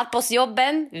 Vi tar på oss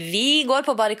jobben. Vi går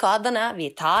på barrikadene. Vi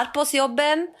tar på oss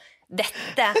jobben.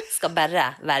 Dette skal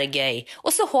bare være gøy. Og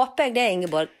så håper jeg det,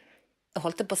 Ingeborg. Jeg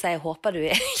holdt på å si, jeg håper du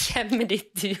kommer dit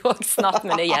du også snart,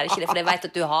 men det gjør ikke det, for jeg vet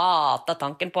at du hater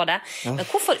tanken på det. Men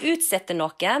hvorfor utsette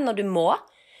noe når du må?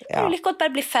 Kan du like godt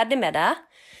bare bli ferdig med det?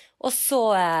 Og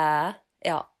så,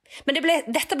 ja. Men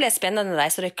dette ble spennende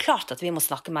reise, og det klart at vi må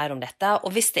snakke mer om dette.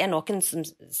 Og hvis det noen som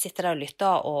sitter der og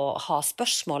lytter og har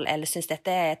spørsmål, eller synes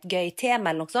dette et gøy tema,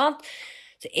 eller noe sånt,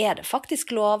 så det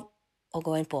faktisk lov å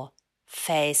gå inn på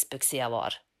Facebook-siden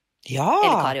vår. Ja!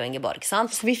 Eller Kari og Ingeborg,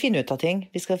 sant? Skal vi finne ut av ting?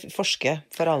 Vi skal forske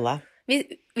for alle.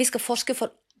 Vi skal forske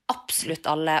for absolutt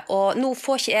alle, og nå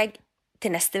får ikke jeg til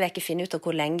neste veke finne ut av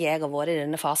hvor lenge jeg har vært i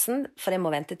denne fasen, for jeg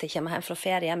må vente til jeg kommer hjem fra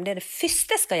ferie, men det det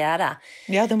første jeg skal gjøre.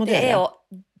 Ja, det må du gjøre. Å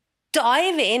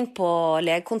dive inn på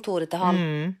legekontoret til han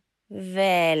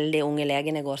veldig unge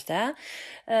legen jeg går til,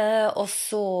 og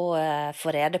så få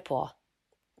rede på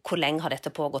hvor lenge har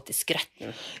dette pågått i skrøtten.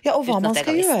 Ja, og hva man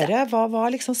skal gjøre, hva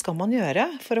liksom skal man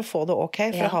gjøre for å få det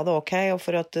ok, for å ha det ok, og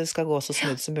for at det skal gå så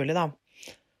smooth som mulig da.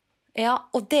 Ja,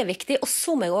 og det viktig, og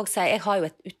så må jeg også si, jeg har jo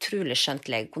et utrolig skjønt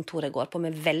legekontor jeg går på,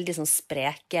 med veldig sånn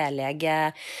spreke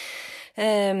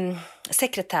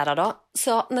sekretærer da,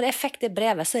 så når jeg fikk det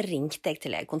brevet så ringte jeg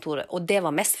til legekontoret, og det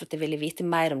var mest for at jeg ville vite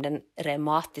mer om den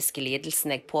reumatiske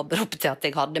lidelsen jeg påberopte at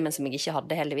jeg hadde, men som jeg ikke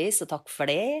hadde heldigvis, og takk for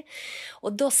det.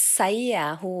 Og da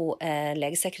sier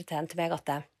legesekretæren til meg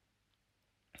at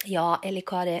ja, Eli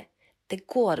Kari, det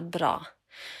går bra.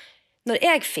 Når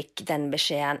jeg fikk den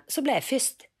beskjeden, så ble jeg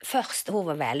først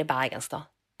hun var veldig bergensk da,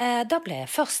 da ble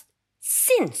jeg først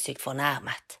sinnssykt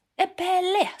fornærmet. Jeg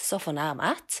ble så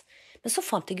fornærmet. Men så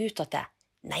fant jeg ut at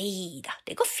neida,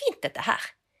 det går fint dette her.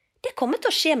 Det kommer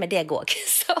til å skje med deg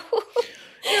også.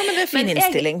 Ja, men det fin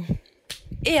innstilling.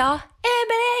 Ja, jeg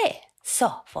ble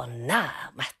så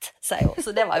fornærmet, sier hun.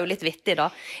 Så det var jo litt vittig da.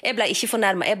 Jeg ble ikke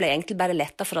fornærmet, jeg ble egentlig bare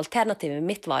lettet, for alternativet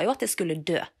mitt var jo at jeg skulle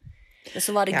dø. Men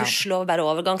så var det gudskjelov bare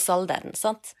overgangsalderen,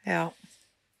 sant? Ja.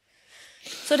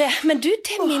 Så det, men du,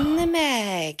 det minner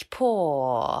meg på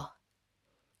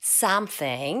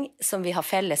something som vi har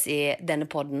felles i denne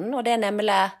podden, og det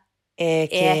nemlig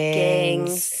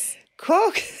Ekings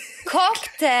Cocktail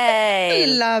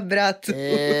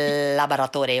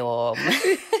Laboratorium.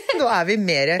 Nå vi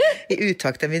mer i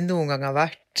utakt enn vi noen gang har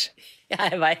vært. Ja,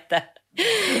 jeg vet det.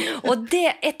 Og det,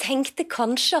 jeg tenkte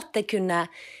kanskje at det kunne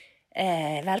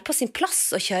være på sin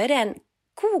plass å kjøre en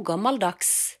god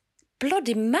gammeldags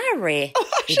Bloody Mary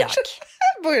i dag.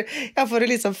 Ja, for å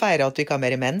liksom feire at du ikke har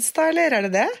mer imens da, eller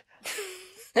det det?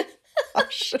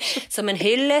 Som en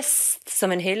hyllest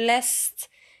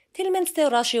til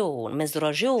menstruasjon,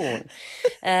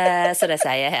 så det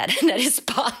sier her nede i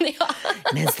Spania.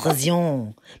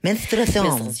 Menstruasjon.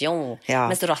 Ja,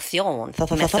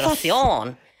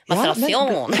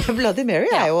 Bloody Mary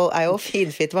jo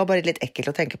finfint, det var bare litt ekkelt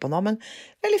å tenke på nå, men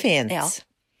veldig fint. Ja.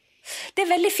 Det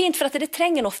veldig fint, for at det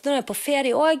trenger ofte når jeg på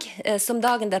ferie også, som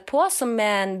dagen derpå, som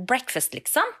en breakfast,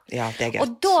 liksom. Ja, det gøy.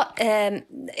 Og da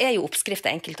jo oppskriften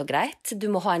enkelt og greit. Du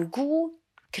må ha en god,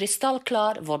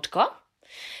 krystallklar vodka.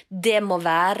 Det må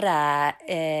være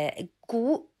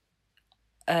god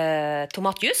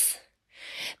tomatjus.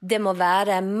 Det må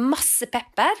være masse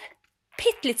pepper,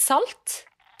 litt salt,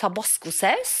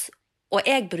 tabasco-saus, og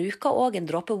jeg bruker også en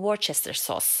dråpe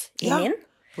Worcester-sauce i min.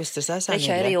 Worcester-sauce nydelig. Jeg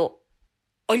kjører jo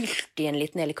alltid en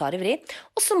liten Eli Kari-vri.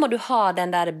 Og så må du ha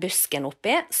den der busken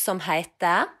oppi, som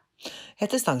heter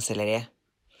stangselleri.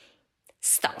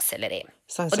 Stangselleri.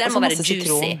 Og den må være juicy.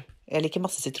 Citron. Jeg liker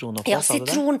masse citron oppi, ja,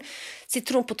 citron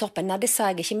på toppen. Nei, det sa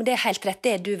jeg ikke, men det helt rett,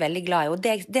 det du veldig glad i, og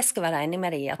det skal være enig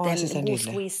med deg i, at en god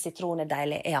squeeze citron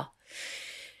deilig. Ja.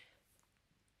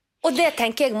 Og det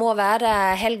tenker jeg må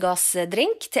være helgas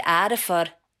drink til ære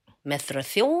for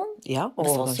menstruasjon. Ja, og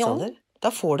overgangsalder. Da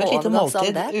får du et lite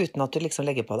måltid uten at du liksom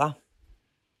legger på deg.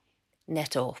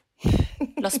 Nettopp.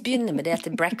 La oss begynne med det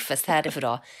til breakfast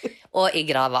herifra. Og i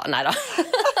grava. Neida.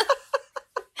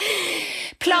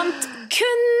 Plant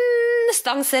kun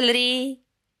stangselleri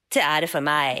til ære for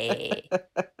meg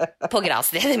på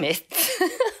grasstedet mitt.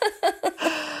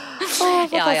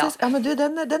 Ja, men du,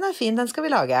 den fin, den skal vi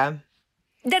lage.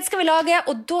 Den skal vi lage,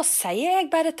 og da sier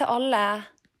jeg bare til alle,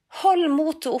 hold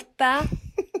motet oppe,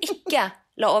 ikke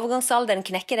la overgangsalderen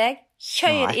knekke deg,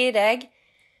 kjør i deg,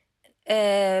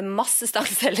 masse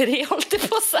stangselleri, holdt det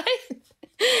på å si.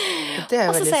 Det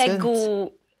jo veldig sunt.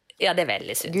 Ja, det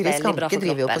veldig sunt. Guri Skanke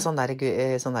driver jo på sånn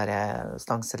der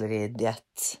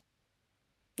stangselleri-diett.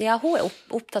 Ja, hun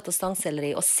opptatt av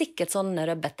stangselleri, og sikkert sånn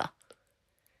rødbeta.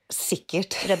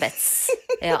 Sikkert. Rødbets,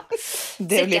 ja.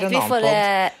 Det blir en annen podd.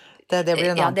 Det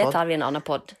blir en annen podd. Ja, det tar vi en annen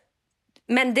podd.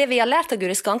 Men det vi har lært av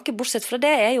Guri Skanke, bortsett fra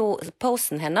det, jo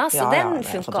posen hennes, så den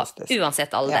funker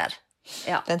uansett alder.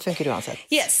 Ja. Den funker uansett.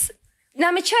 Yes.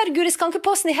 Nei, men kjør Guri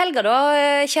Skanke-posten i helga da,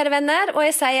 kjære venner, og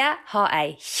jeg sier, ha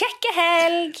ei kjekke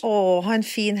helg! Ha en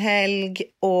fin helg,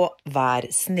 og vær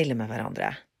snille med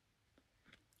hverandre.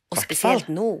 Og spesielt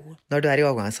nå. Når du i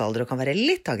overgangsalder og kan være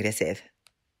litt aggressiv.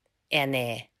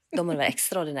 Enig. Da må du være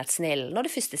ekstraordinært snill når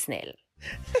du først snill.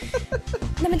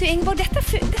 Nei, men du Ingeborg,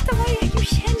 dette var jo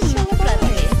kjent.